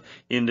 just up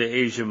into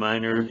Asia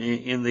Minor.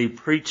 And they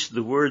preached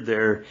the word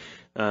there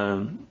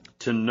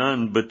to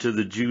none but to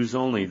the Jews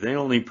only. They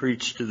only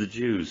preached to the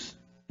Jews.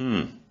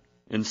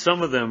 And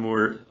some of them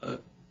were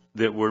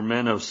that were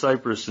men of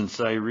Cyprus and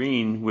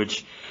Cyrene,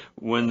 which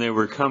when they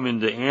were coming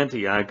to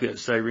Antioch,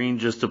 Cyrene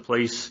just a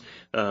place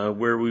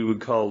where we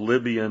would call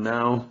Libya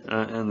now,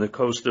 on the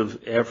coast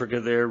of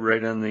Africa there,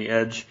 right on the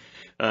edge.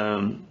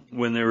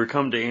 When they were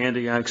come to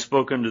Antioch,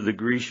 spoke unto the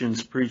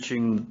Grecians,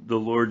 preaching the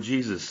Lord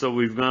Jesus. So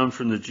we've gone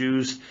from the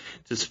Jews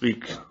to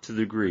speak to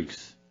the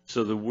Greeks.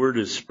 So the word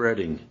is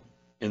spreading,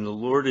 and the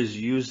Lord is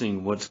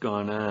using what's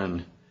gone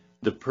on.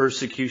 The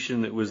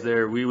persecution that was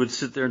there, we would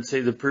sit there and say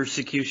the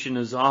persecution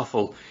is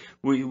awful.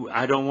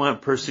 I don't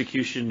want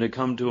persecution to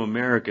come to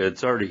America.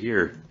 It's already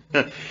here.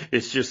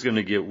 It's just going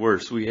to get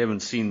worse. We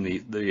haven't seen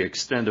the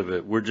extent of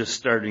it. We're just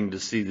starting to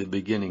see the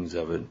beginnings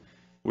of it.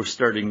 We're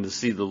starting to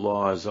see the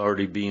laws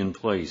already be in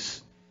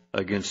place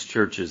against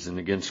churches and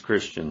against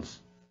Christians.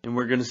 And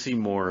we're going to see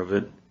more of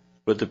it.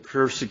 But the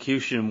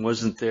persecution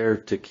wasn't there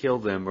to kill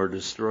them or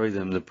destroy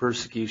them. The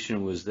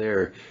persecution was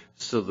there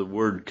so the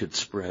word could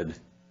spread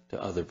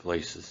to other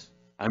places.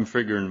 I'm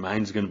figuring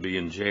mine's going to be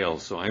in jail,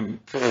 so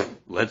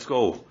let's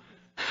go.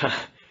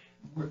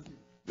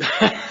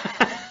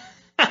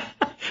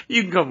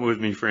 You can come with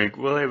me, Frank.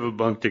 We'll have a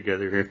bunk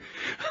together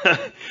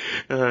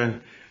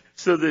here.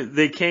 So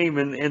they came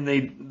and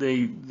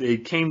they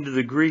came to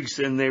the Greeks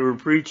and they were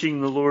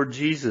preaching the Lord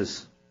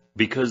Jesus,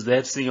 because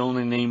that's the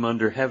only name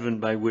under heaven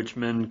by which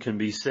men can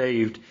be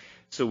saved.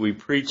 So we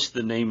preach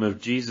the name of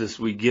Jesus.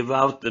 We give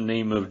out the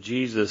name of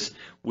Jesus.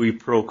 We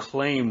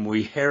proclaim,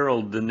 we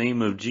herald the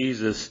name of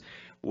Jesus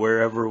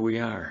wherever we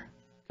are,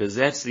 because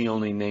that's the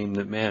only name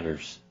that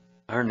matters.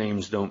 Our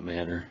names don't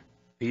matter.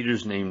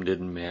 Peter's name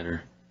didn't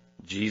matter.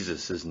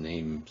 Jesus'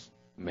 name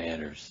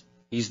matters.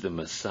 He's the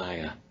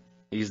Messiah.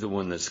 He's the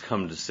one that's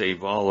come to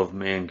save all of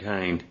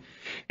mankind.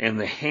 And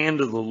the hand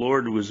of the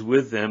Lord was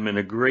with them, and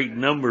a great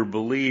number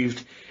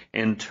believed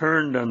and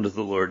turned unto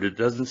the Lord. It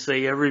doesn't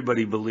say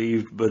everybody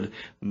believed, but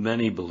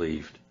many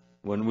believed.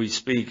 When we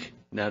speak,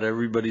 not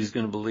everybody's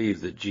going to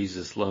believe that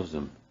Jesus loves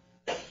them.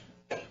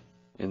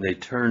 And they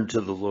turned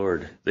to the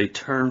Lord. They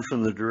turned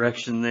from the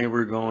direction they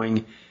were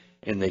going,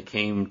 and they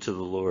came to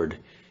the Lord.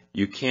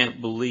 You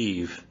can't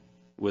believe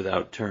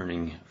without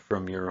turning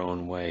from your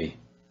own way.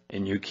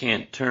 And you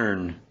can't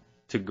turn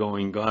to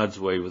going God's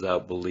way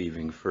without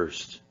believing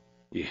first.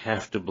 You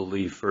have to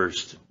believe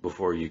first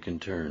before you can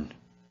turn.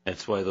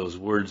 That's why those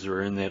words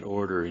are in that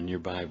order in your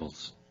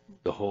Bibles.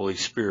 The Holy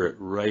Spirit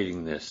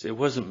writing this. It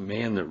wasn't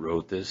man that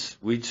wrote this.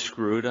 We'd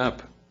screw it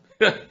up.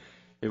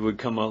 It would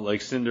come out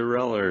like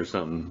Cinderella or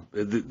something.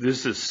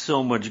 This is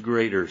so much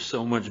greater,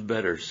 so much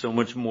better, so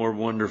much more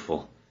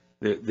wonderful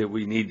that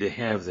we need to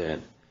have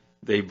that.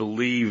 They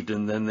believed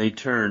and then they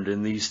turned,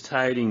 and these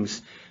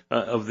tidings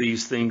of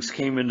these things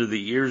came into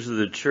the ears of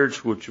the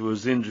church which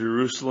was in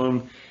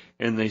Jerusalem,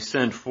 and they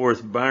sent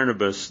forth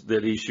Barnabas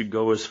that he should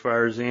go as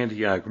far as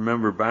Antioch.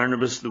 Remember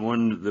Barnabas,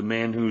 the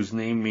man whose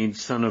name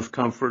means son of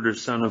comfort or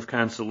son of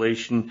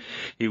consolation.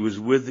 He was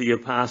with the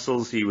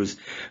apostles. He was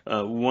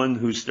one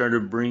who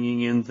started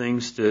bringing in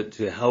things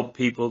to help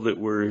people that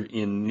were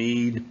in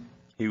need.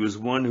 He was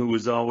one who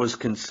was always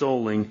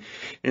consoling.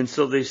 And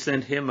so they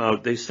sent him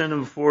out. They sent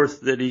him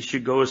forth that he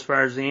should go as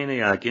far as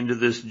Antioch, into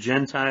this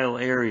Gentile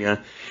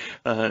area.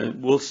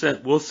 We'll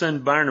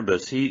send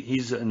Barnabas.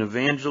 He's an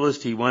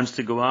evangelist. He wants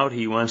to go out.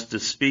 He wants to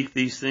speak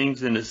these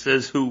things. And it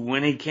says, who,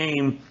 when he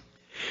came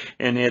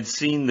and had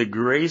seen the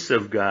grace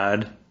of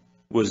God,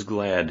 was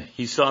glad.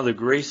 He saw the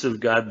grace of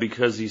God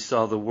because he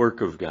saw the work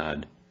of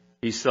God.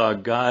 He saw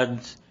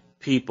God's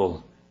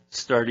people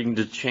starting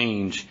to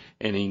change,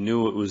 and he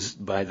knew it was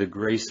by the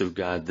grace of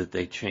God that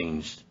they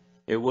changed.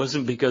 It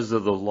wasn't because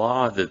of the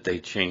law that they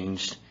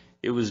changed.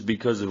 It was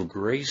because of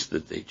grace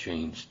that they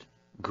changed.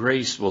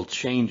 Grace will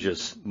change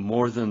us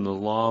more than the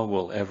law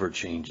will ever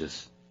change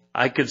us.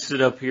 I could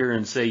sit up here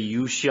and say,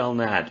 you shall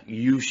not,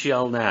 you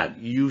shall not,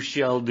 you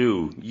shall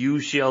do, you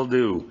shall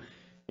do,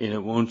 and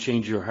it won't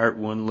change your heart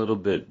one little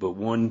bit. But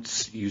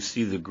once you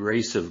see the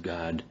grace of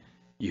God,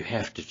 you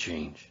have to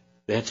change.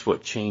 That's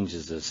what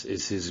changes us,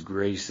 is his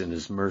grace and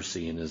his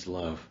mercy and his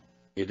love.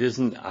 It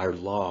isn't our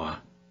law.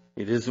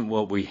 It isn't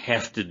what we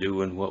have to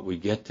do and what we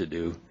get to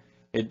do.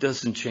 It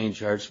doesn't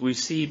change hearts. We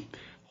see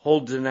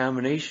whole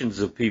denominations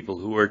of people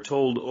who are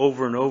told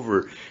over and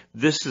over,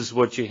 this is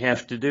what you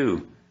have to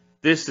do.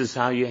 This is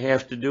how you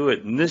have to do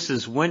it. And this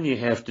is when you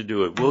have to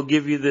do it. We'll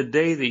give you the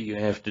day that you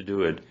have to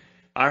do it.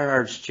 Our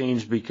hearts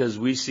change because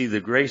we see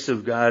the grace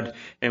of God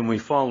and we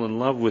fall in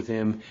love with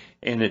him,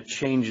 and it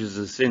changes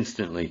us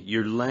instantly.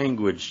 Your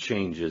language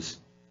changes.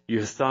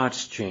 Your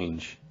thoughts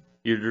change.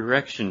 Your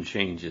direction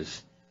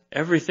changes.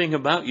 Everything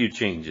about you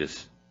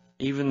changes.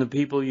 Even the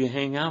people you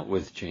hang out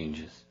with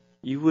changes.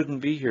 You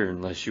wouldn't be here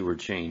unless you were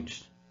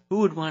changed.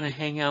 Who would want to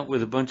hang out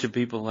with a bunch of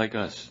people like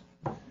us?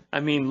 I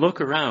mean, look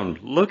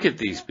around. Look at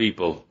these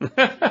people.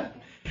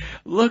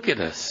 Look at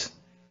us.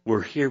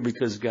 We're here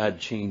because God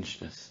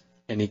changed us.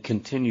 And he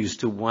continues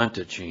to want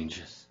to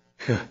change us.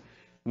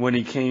 When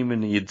he came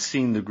and he had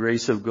seen the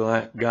grace of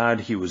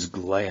God, he was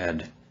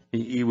glad.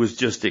 He was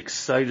just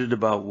excited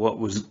about what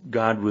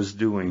God was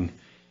doing.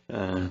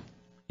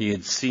 He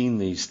had seen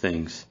these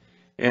things.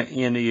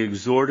 And he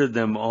exhorted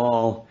them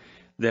all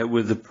that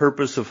with the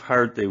purpose of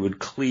heart they would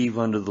cleave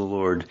unto the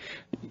Lord.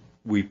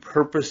 We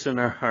purpose in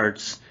our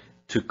hearts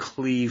to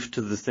cleave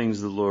to the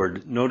things of the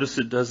Lord. Notice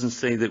it doesn't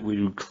say that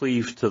we would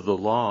cleave to the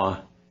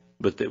law,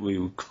 but that we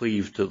would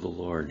cleave to the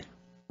Lord.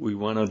 We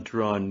want to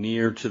draw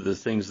near to the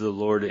things of the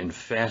Lord and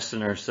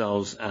fasten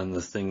ourselves on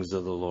the things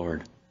of the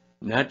Lord.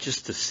 Not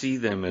just to see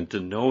them and to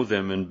know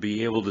them and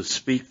be able to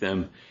speak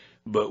them,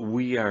 but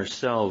we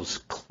ourselves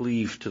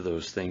cleave to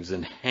those things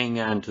and hang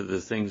on to the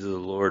things of the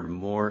Lord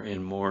more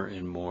and more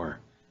and more.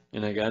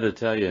 And I got to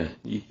tell you,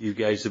 you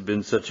guys have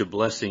been such a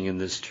blessing, and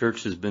this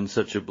church has been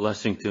such a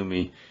blessing to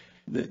me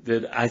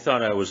that I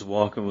thought I was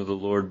walking with the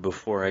Lord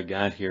before I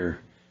got here.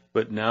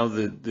 But now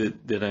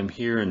that I'm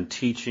here and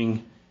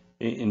teaching,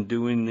 in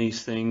doing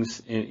these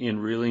things, in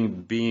really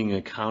being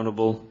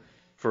accountable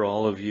for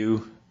all of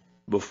you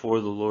before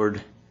the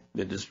Lord,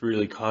 that has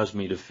really caused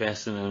me to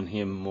fasten on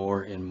him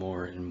more and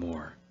more and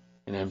more.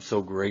 And I'm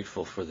so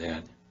grateful for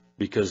that,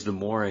 because the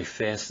more I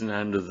fasten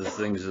onto the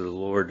things of the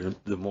Lord,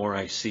 the more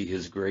I see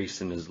His grace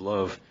and His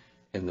love,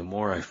 and the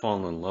more I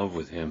fall in love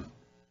with Him,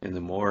 and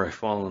the more I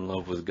fall in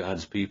love with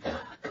God's people.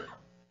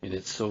 And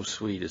it's so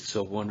sweet. It's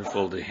so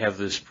wonderful to have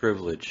this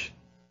privilege.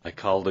 I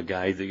called a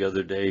guy the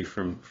other day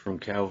from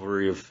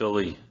Calvary of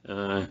Philly,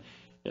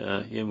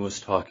 and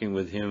was talking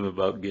with him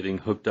about getting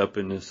hooked up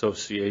in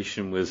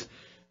association with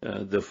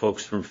the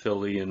folks from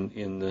Philly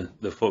and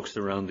the folks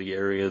around the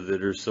area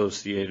that are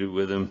associated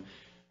with him.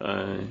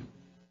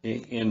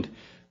 And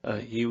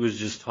he was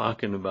just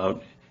talking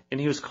about, and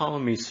he was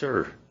calling me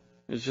sir.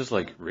 It's just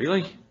like,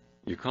 really?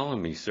 You're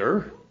calling me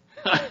sir?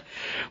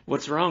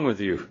 What's wrong with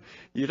you?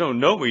 You don't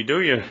know me,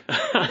 do you?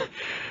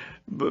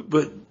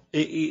 But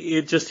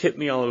it just hit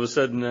me all of a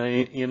sudden,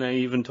 and I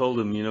even told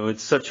him,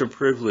 it's such a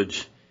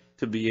privilege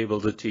to be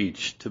able to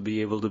teach, to be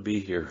able to be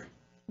here,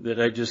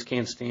 that I just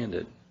can't stand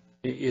it.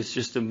 It's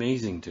just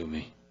amazing to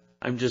me.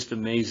 I'm just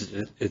amazed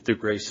at the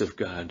grace of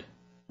God,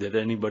 that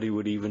anybody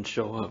would even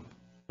show up.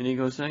 And he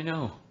goes, I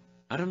know.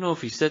 I don't know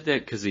if he said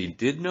that because he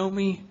did know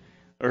me,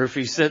 or if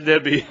he said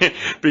that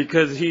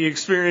because he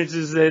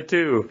experiences that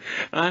too.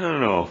 I don't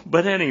know.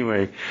 But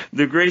anyway,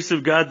 the grace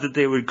of God that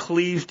they would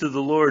cleave to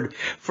the Lord,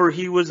 for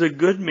he was a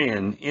good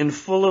man and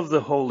full of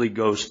the Holy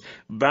Ghost.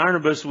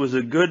 Barnabas was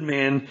a good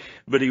man,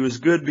 but he was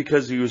good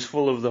because he was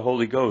full of the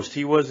Holy Ghost.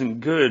 He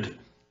wasn't good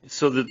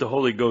so that the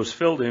Holy Ghost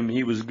filled him.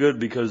 He was good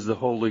because the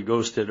Holy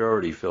Ghost had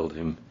already filled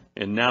him,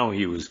 and now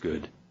he was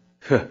good.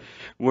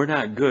 We're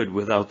not good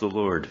without the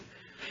Lord.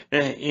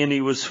 And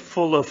he was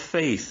full of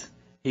faith.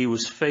 He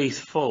was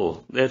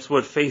faithful. That's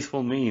what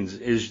faithful means,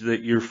 is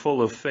that you're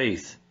full of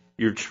faith.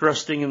 You're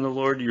trusting in the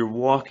Lord, you're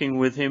walking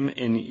with Him,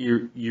 and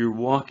you're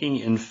walking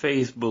in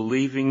faith,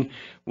 believing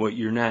what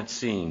you're not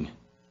seeing.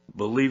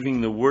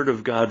 Believing the Word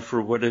of God for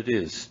what it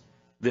is.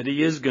 That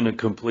He is going to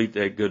complete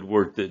that good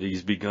work that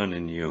He's begun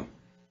in you.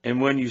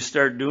 And when you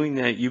start doing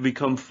that, you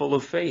become full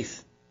of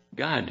faith.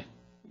 God,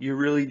 you're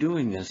really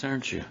doing this,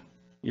 aren't you?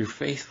 You're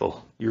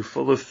faithful. You're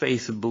full of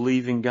faith of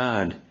believing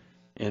God.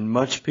 And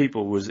much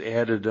people was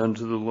added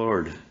unto the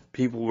Lord.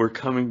 People were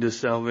coming to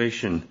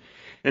salvation.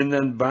 And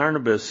then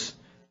Barnabas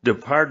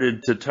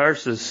departed to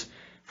Tarsus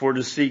for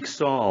to seek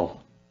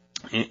Saul.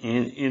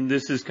 And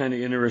this is kind of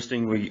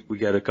interesting. We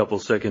got a couple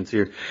seconds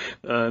here.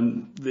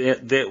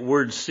 That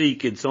word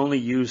seek, it's only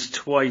used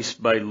twice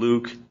by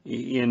Luke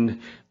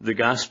in the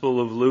Gospel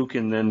of Luke,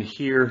 and then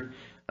here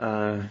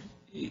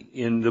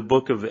in the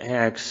book of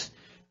Acts,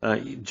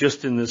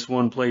 just in this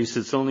one place.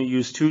 It's only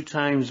used 2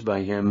 times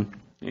by him.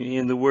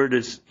 And the word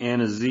is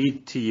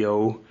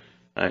anazetio.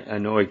 I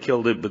know I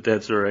killed it, but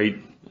that's all right.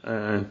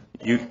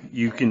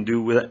 You can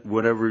do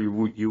whatever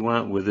you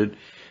want with it.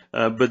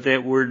 But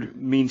that word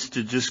means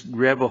to just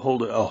grab a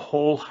hold of a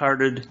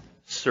wholehearted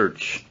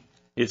search.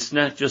 It's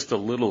not just a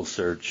little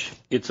search.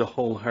 It's a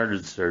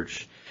wholehearted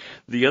search.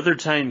 The other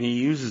time he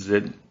uses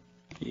it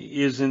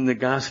is in the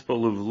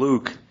Gospel of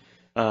Luke.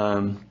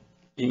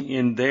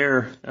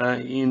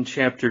 In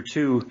chapter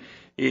 2,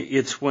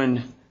 it's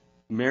when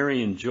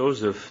Mary and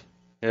Joseph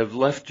have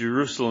left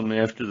Jerusalem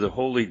after the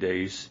holy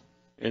days,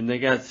 and they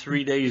got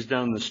 3 days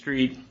down the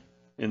street,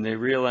 and they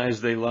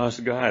realized they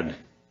lost God.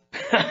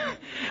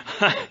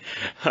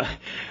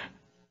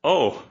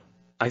 Oh,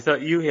 I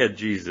thought you had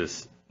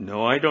Jesus.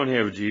 No, I don't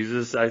have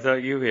Jesus. I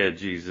thought you had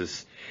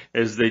Jesus.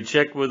 As they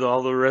check with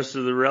all the rest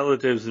of the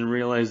relatives and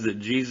realize that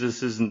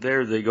Jesus isn't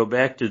there, they go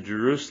back to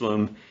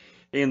Jerusalem,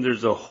 and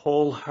there's a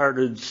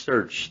wholehearted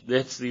search.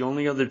 That's the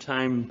only other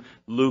time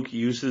Luke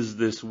uses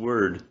this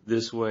word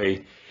this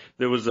way.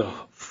 There was a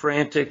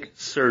frantic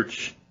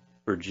search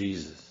for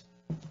Jesus.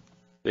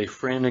 They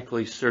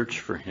frantically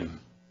search for him.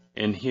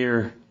 And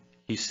here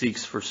he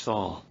seeks for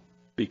Saul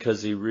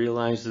because he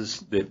realizes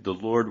that the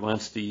Lord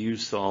wants to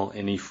use Saul,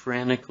 and he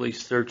frantically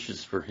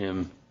searches for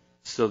him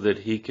so that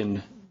he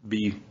can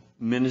be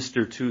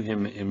minister to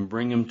him and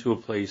bring him to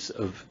a place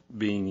of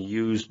being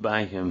used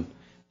by him,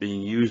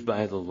 being used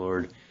by the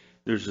Lord.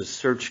 There's a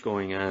search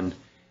going on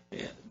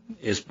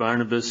as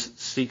Barnabas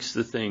seeks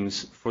the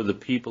things for the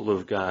people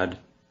of God,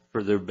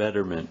 for their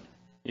betterment.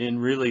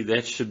 And really,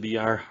 that should be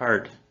our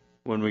heart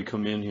when we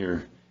come in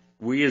here.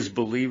 We as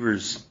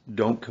believers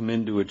don't come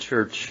into a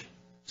church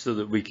so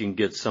that we can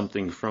get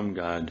something from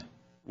God.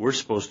 We're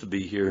supposed to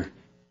be here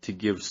to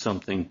give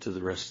something to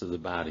the rest of the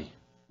body,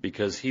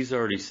 because He's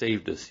already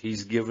saved us.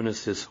 He's given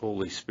us His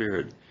Holy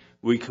Spirit.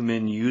 We come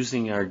in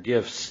using our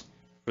gifts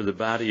for the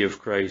body of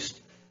Christ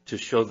to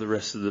show the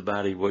rest of the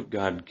body what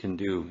God can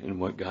do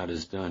and what God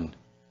has done.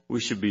 We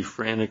should be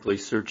frantically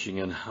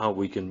searching on how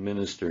we can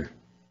minister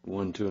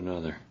one to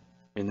another.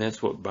 And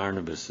that's what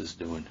Barnabas is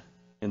doing.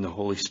 And the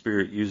Holy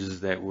Spirit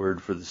uses that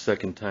word for the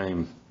second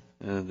time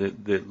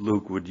that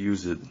Luke would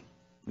use it.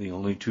 The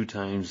only 2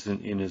 times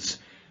in his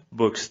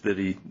books that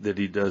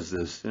he does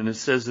this. And it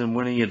says, and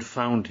when he had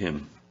found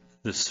him,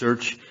 the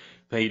search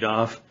paid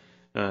off.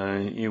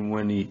 And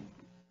when he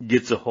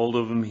gets a hold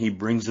of him, he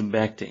brings him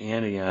back to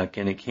Antioch.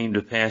 And it came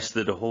to pass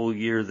that a whole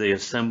year they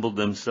assembled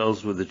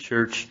themselves with the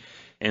church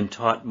and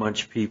taught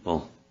much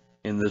people.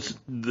 And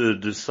the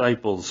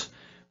disciples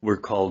were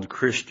called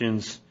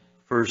Christians,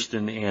 first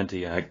in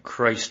Antioch,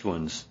 Christ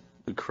ones,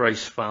 the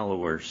Christ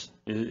followers,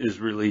 is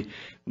really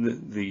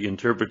the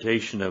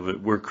interpretation of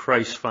it. We're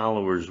Christ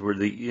followers. We're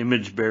the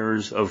image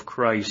bearers of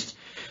Christ.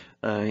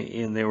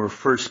 And they were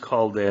first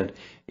called that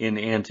in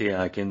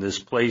Antioch, in this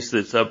place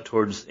that's up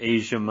towards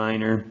Asia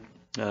Minor.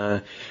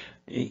 And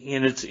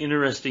it's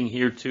interesting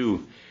here,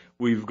 too.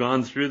 We've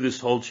gone through this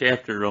whole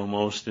chapter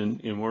almost,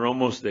 and we're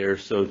almost there,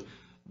 so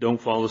don't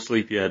fall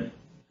asleep yet.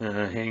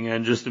 Hang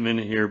on just a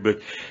minute here.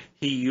 But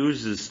he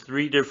uses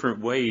 3 different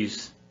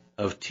ways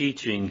of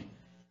teaching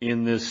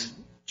in this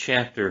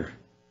chapter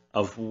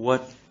of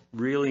what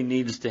really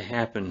needs to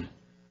happen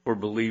for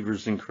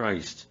believers in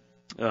Christ.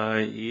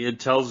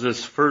 It tells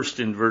us first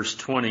in verse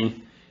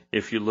 20,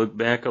 if you look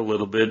back a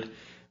little bit,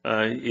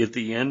 at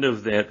the end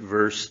of that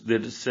verse,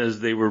 that it says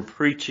they were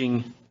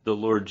preaching the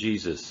Lord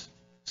Jesus.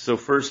 So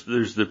first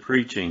there's the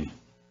preaching,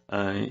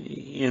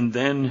 and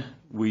then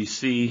we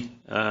see,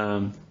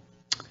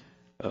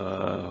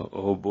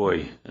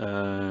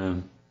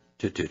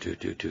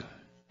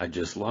 I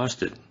just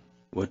lost it.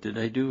 What did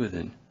I do with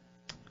it?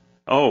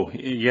 Oh,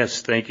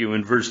 yes, thank you.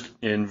 In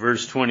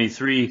verse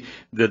 23,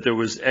 that there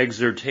was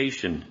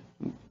exhortation.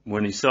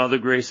 When he saw the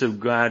grace of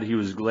God, he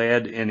was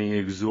glad and he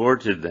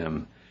exhorted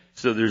them.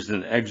 So there's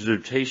an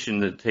exhortation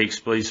that takes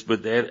place,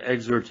 but that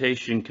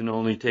exhortation can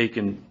only take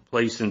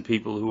place in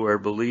people who are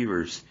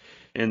believers.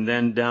 And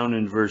then down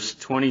in verse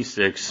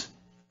 26,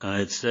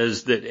 it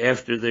says that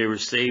after they were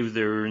saved,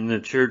 they were in the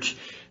church,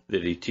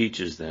 that he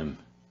teaches them.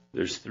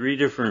 There's 3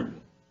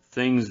 different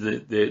things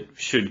that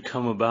should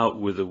come about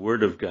with the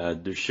Word of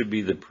God. There should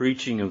be the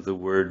preaching of the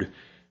Word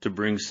to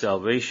bring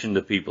salvation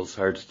to people's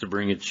hearts, to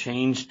bring a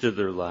change to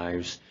their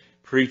lives,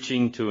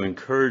 preaching to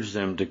encourage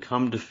them to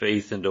come to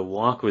faith and to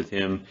walk with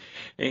Him.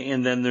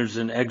 And then there's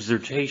an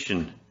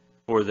exhortation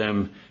for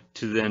them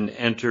to then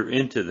enter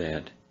into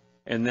that.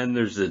 And then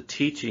there's the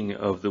teaching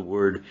of the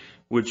Word,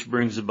 which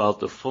brings about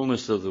the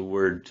fullness of the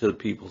Word to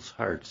people's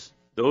hearts.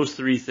 Those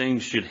 3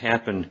 things should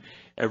happen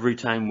every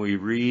time we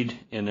read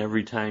and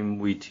every time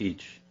we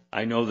teach.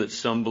 I know that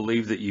some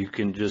believe that you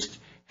can just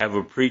have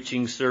a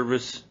preaching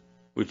service,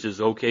 which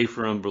is okay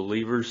for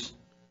unbelievers,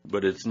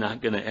 but it's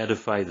not going to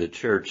edify the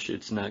church.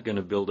 It's not going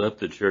to build up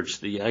the church.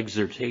 The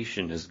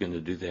exhortation is going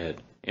to do that,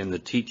 and the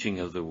teaching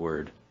of the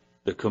Word,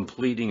 the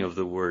completing of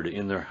the Word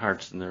in their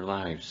hearts and their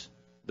lives.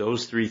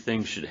 Those 3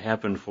 things should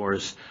happen for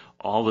us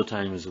all the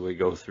time as we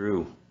go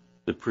through.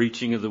 The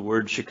preaching of the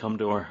Word should come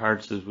to our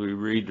hearts as we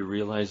read, to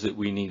realize that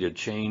we need a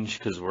change,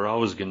 because we're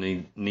always going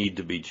to need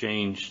to be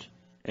changed.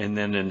 And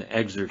then an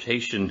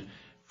exhortation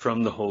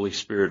from the Holy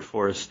Spirit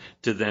for us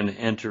to then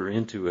enter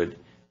into it.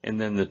 And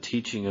then the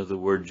teaching of the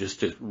Word just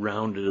to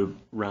round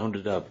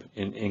it up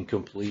and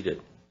complete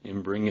it,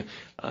 and bring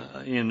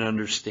an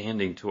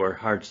understanding to our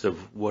hearts of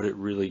what it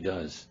really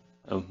does,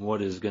 of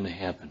what is going to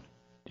happen.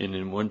 And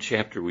in one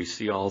chapter we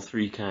see all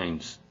 3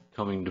 kinds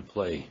coming to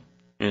play.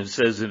 And it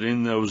says that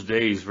in those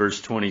days, verse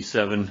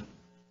 27,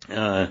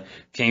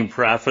 came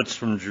prophets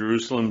from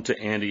Jerusalem to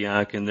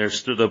Antioch, and there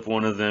stood up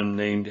one of them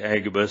named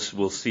Agabus,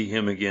 we'll see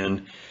him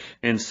again,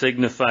 and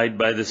signified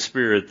by the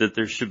Spirit that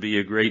there should be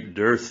a great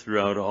dearth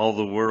throughout all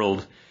the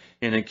world.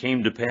 And it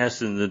came to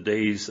pass in the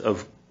days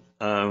of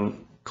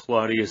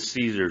Claudius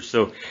Caesar.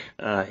 So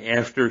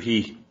after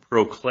he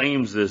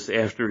proclaims this,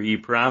 after he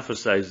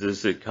prophesies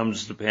this, it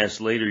comes to pass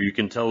later. You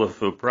can tell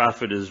if a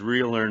prophet is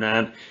real or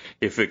not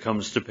if it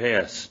comes to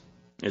pass.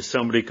 If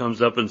somebody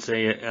comes up and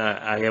say,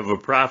 I have a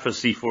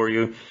prophecy for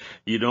you,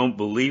 you don't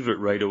believe it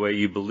right away.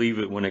 You believe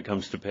it when it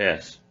comes to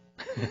pass.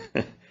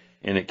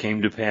 And it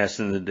came to pass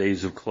in the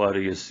days of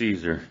Claudius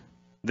Caesar.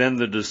 Then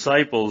the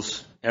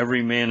disciples,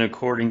 every man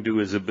according to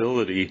his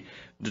ability,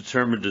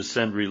 determined to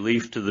send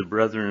relief to the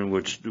brethren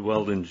which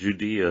dwelled in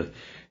Judea.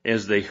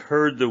 As they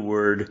heard the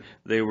word,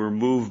 they were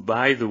moved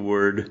by the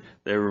word.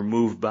 They were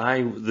moved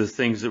by the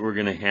things that were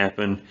going to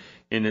happen.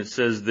 And it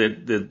says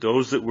that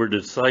those that were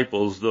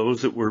disciples,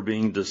 those that were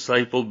being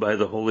discipled by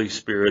the Holy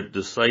Spirit,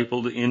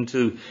 discipled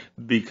into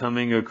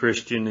becoming a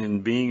Christian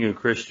and being a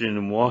Christian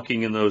and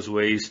walking in those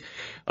ways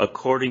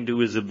according to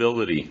his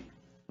ability,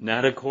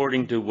 not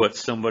according to what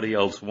somebody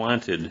else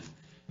wanted.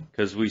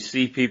 Because we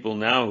see people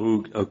now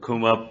who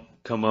come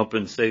up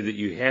and say that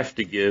you have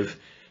to give.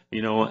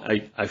 You know,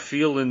 I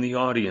feel in the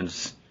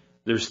audience,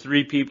 there's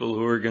 3 people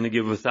who are going to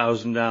give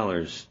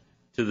 $1,000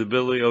 to the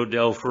Billy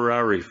Odell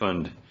Ferrari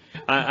Fund.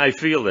 I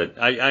feel it.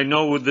 I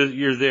know that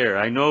you're there.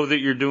 I know that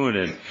you're doing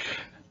it.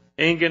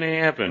 Ain't going to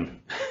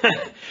happen.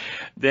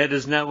 That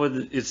is not what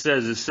it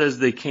says. It says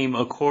they came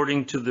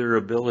according to their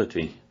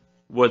ability,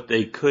 what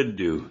they could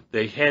do.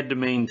 They had to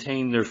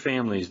maintain their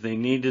families. They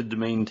needed to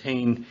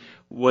maintain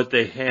what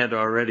they had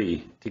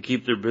already to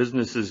keep their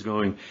businesses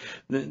going.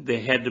 They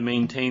had to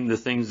maintain the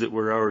things that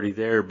were already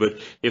there. But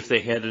if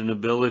they had an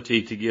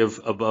ability to give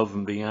above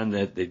and beyond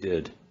that, they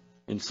did.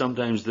 And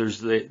sometimes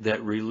there's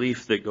that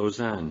relief that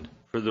goes on.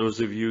 For those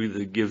of you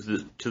that give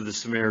to the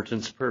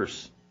Samaritan's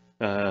Purse,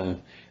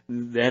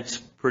 that's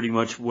pretty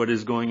much what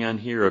is going on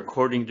here.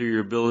 According to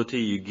your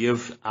ability, you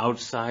give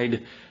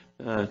outside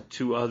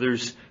to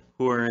others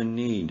who are in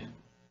need.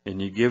 and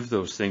you give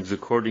those things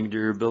according to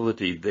your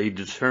ability. They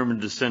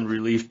determined to send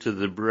relief to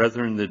the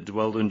brethren that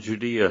dwelled in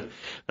Judea.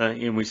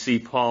 And we see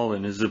Paul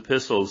in his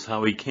epistles,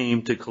 how he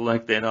came to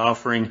collect that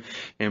offering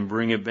and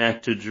bring it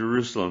back to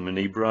Jerusalem. And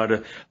he brought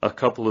a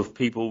couple of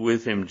people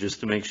with him just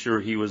to make sure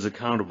he was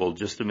accountable,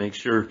 just to make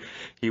sure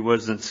he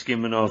wasn't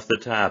skimming off the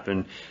top,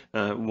 and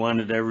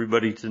wanted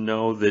everybody to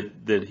know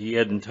that he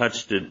hadn't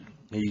touched it.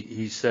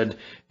 He said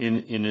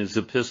in his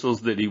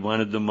epistles that he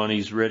wanted the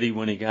monies ready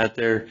when he got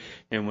there,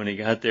 and when he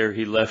got there,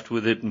 he left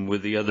with it and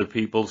with the other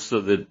people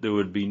so that there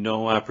would be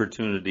no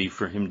opportunity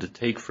for him to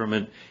take from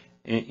it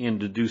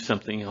and to do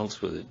something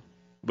else with it.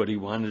 But he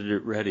wanted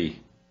it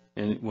ready.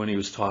 And when he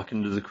was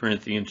talking to the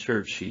Corinthian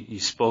church, he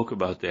spoke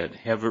about that.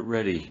 Have it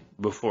ready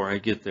before I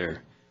get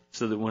there,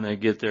 so that when I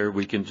get there,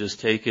 we can just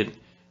take it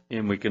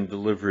and we can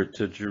deliver it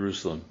to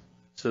Jerusalem,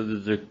 so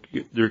that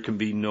there can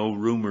be no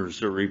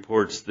rumors or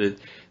reports that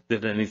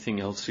anything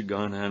else had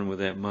gone on with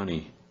that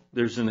money.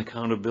 There's an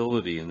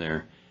accountability in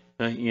there.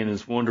 And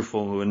it's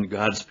wonderful when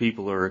God's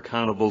people are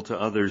accountable to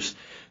others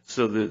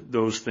so that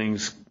those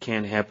things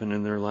can't happen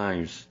in their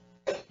lives.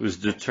 It was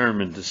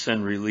determined to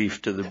send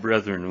relief to the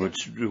brethren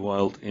which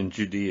dwelt in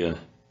Judea,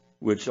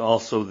 which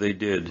also they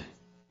did,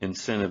 and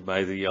sent it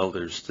by the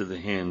elders to the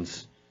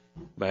hands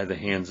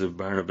of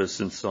Barnabas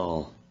and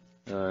Saul.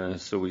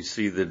 So we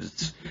see that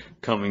it's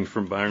coming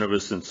from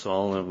Barnabas and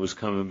Saul, and it was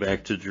coming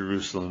back to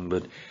Jerusalem.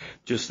 But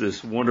just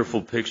this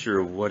wonderful picture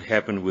of what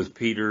happened with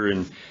Peter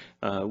and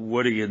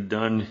what he had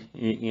done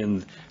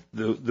in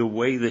the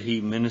way that he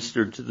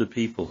ministered to the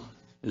people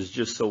is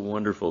just so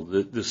wonderful.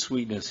 The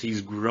sweetness.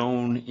 He's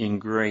grown in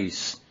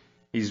grace.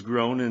 He's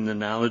grown in the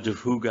knowledge of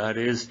who God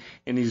is,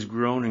 and he's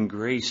grown in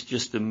grace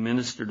just to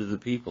minister to the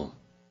people.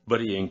 But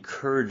he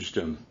encouraged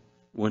them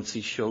once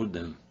he showed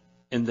them.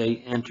 And they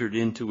entered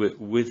into it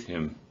with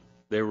him.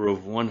 They were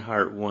of one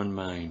heart, one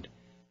mind.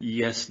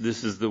 Yes,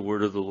 this is the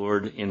word of the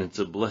Lord, and it's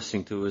a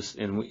blessing to us,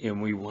 and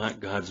we want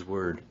God's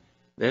word.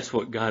 That's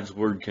what God's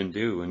word can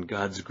do, and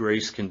God's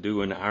grace can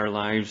do in our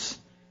lives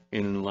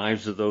and in the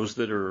lives of those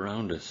that are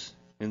around us.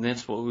 And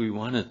that's what we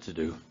want it to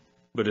do.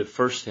 But it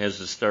first has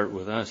to start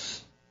with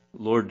us.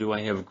 Lord, do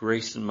I have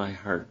grace in my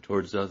heart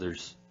towards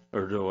others,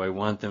 or do I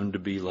want them to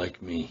be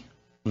like me?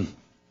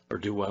 Or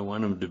do I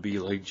want them to be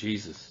like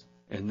Jesus?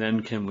 And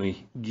then can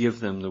we give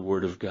them the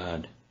word of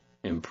God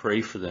and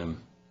pray for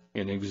them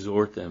and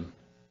exhort them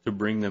to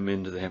bring them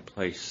into that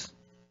place.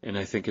 And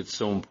I think it's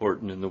so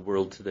important in the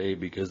world today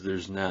because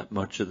there's not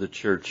much of the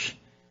church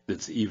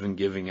that's even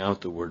giving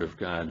out the word of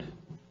God.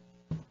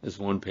 As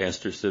one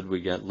pastor said,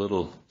 we got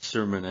little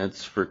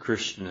sermonettes for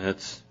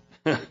Christianettes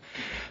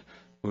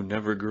who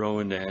never grow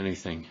into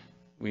anything.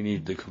 We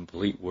need the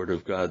complete word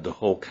of God, the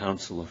whole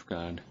counsel of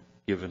God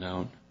given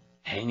out.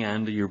 Hang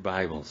on to your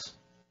Bibles.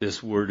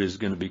 This word is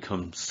going to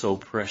become so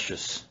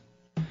precious.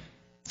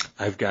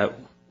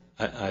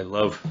 I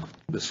love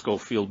the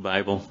Scofield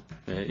Bible.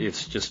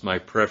 It's just my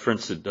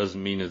preference. It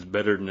doesn't mean it's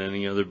better than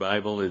any other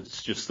Bible.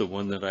 It's just the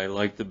one that I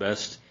like the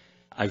best.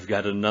 I've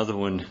got another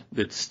one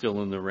that's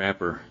still in the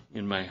wrapper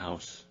in my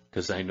house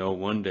because I know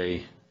one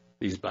day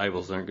these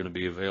Bibles aren't going to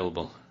be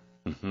available.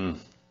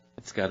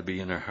 It's got to be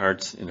in our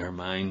hearts, in our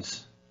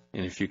minds.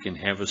 And if you can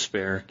have a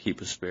spare, keep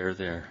a spare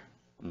there.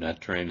 I'm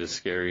not trying to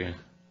scare you.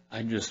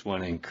 I just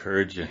want to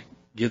encourage you.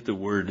 Get the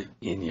word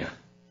in you.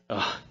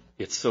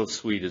 It's so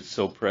sweet. It's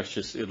so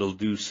precious. It'll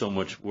do so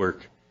much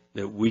work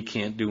that we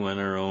can't do on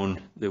our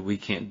own, that we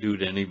can't do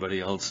to anybody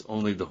else.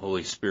 Only the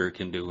Holy Spirit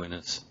can do in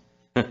us.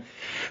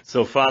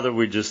 So, Father,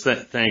 we're just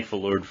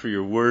thankful, Lord, for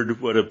your word.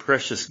 What a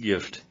precious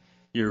gift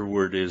your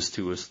word is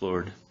to us,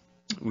 Lord.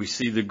 We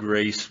see the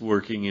grace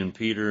working in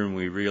Peter, and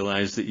we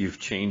realize that you've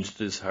changed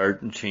his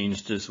heart and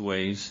changed his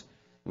ways.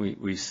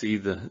 We see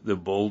the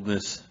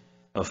boldness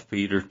of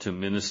Peter to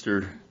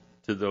minister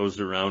to those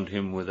around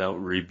him without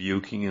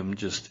rebuking him,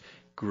 just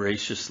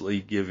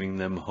graciously giving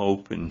them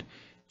hope and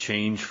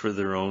change for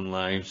their own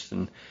lives.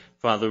 And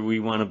Father, we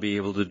want to be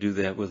able to do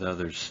that with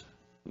others.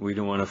 We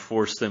don't want to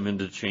force them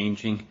into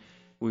changing.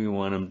 We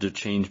want them to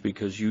change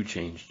because you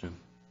changed them.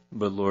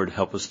 But Lord,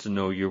 help us to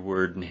know your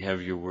word and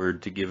have your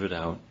word to give it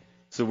out.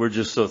 So we're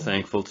just so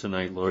thankful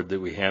tonight, Lord, that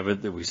we have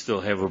it, that we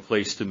still have a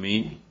place to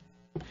meet.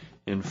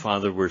 And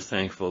Father, we're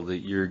thankful that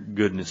your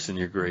goodness and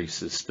your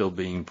grace is still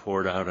being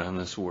poured out on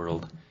this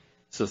world.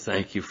 So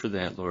thank you for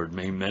that, Lord.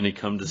 May many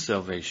come to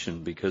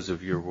salvation because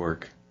of your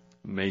work.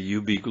 May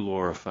you be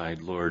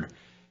glorified, Lord,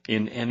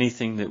 in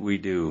anything that we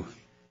do.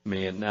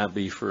 May it not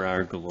be for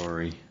our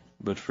glory,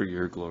 but for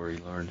your glory,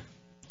 Lord.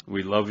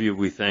 We love you,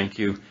 we thank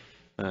you,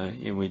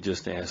 and we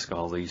just ask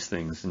all these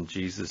things in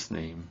Jesus'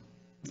 name.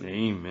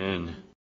 Amen.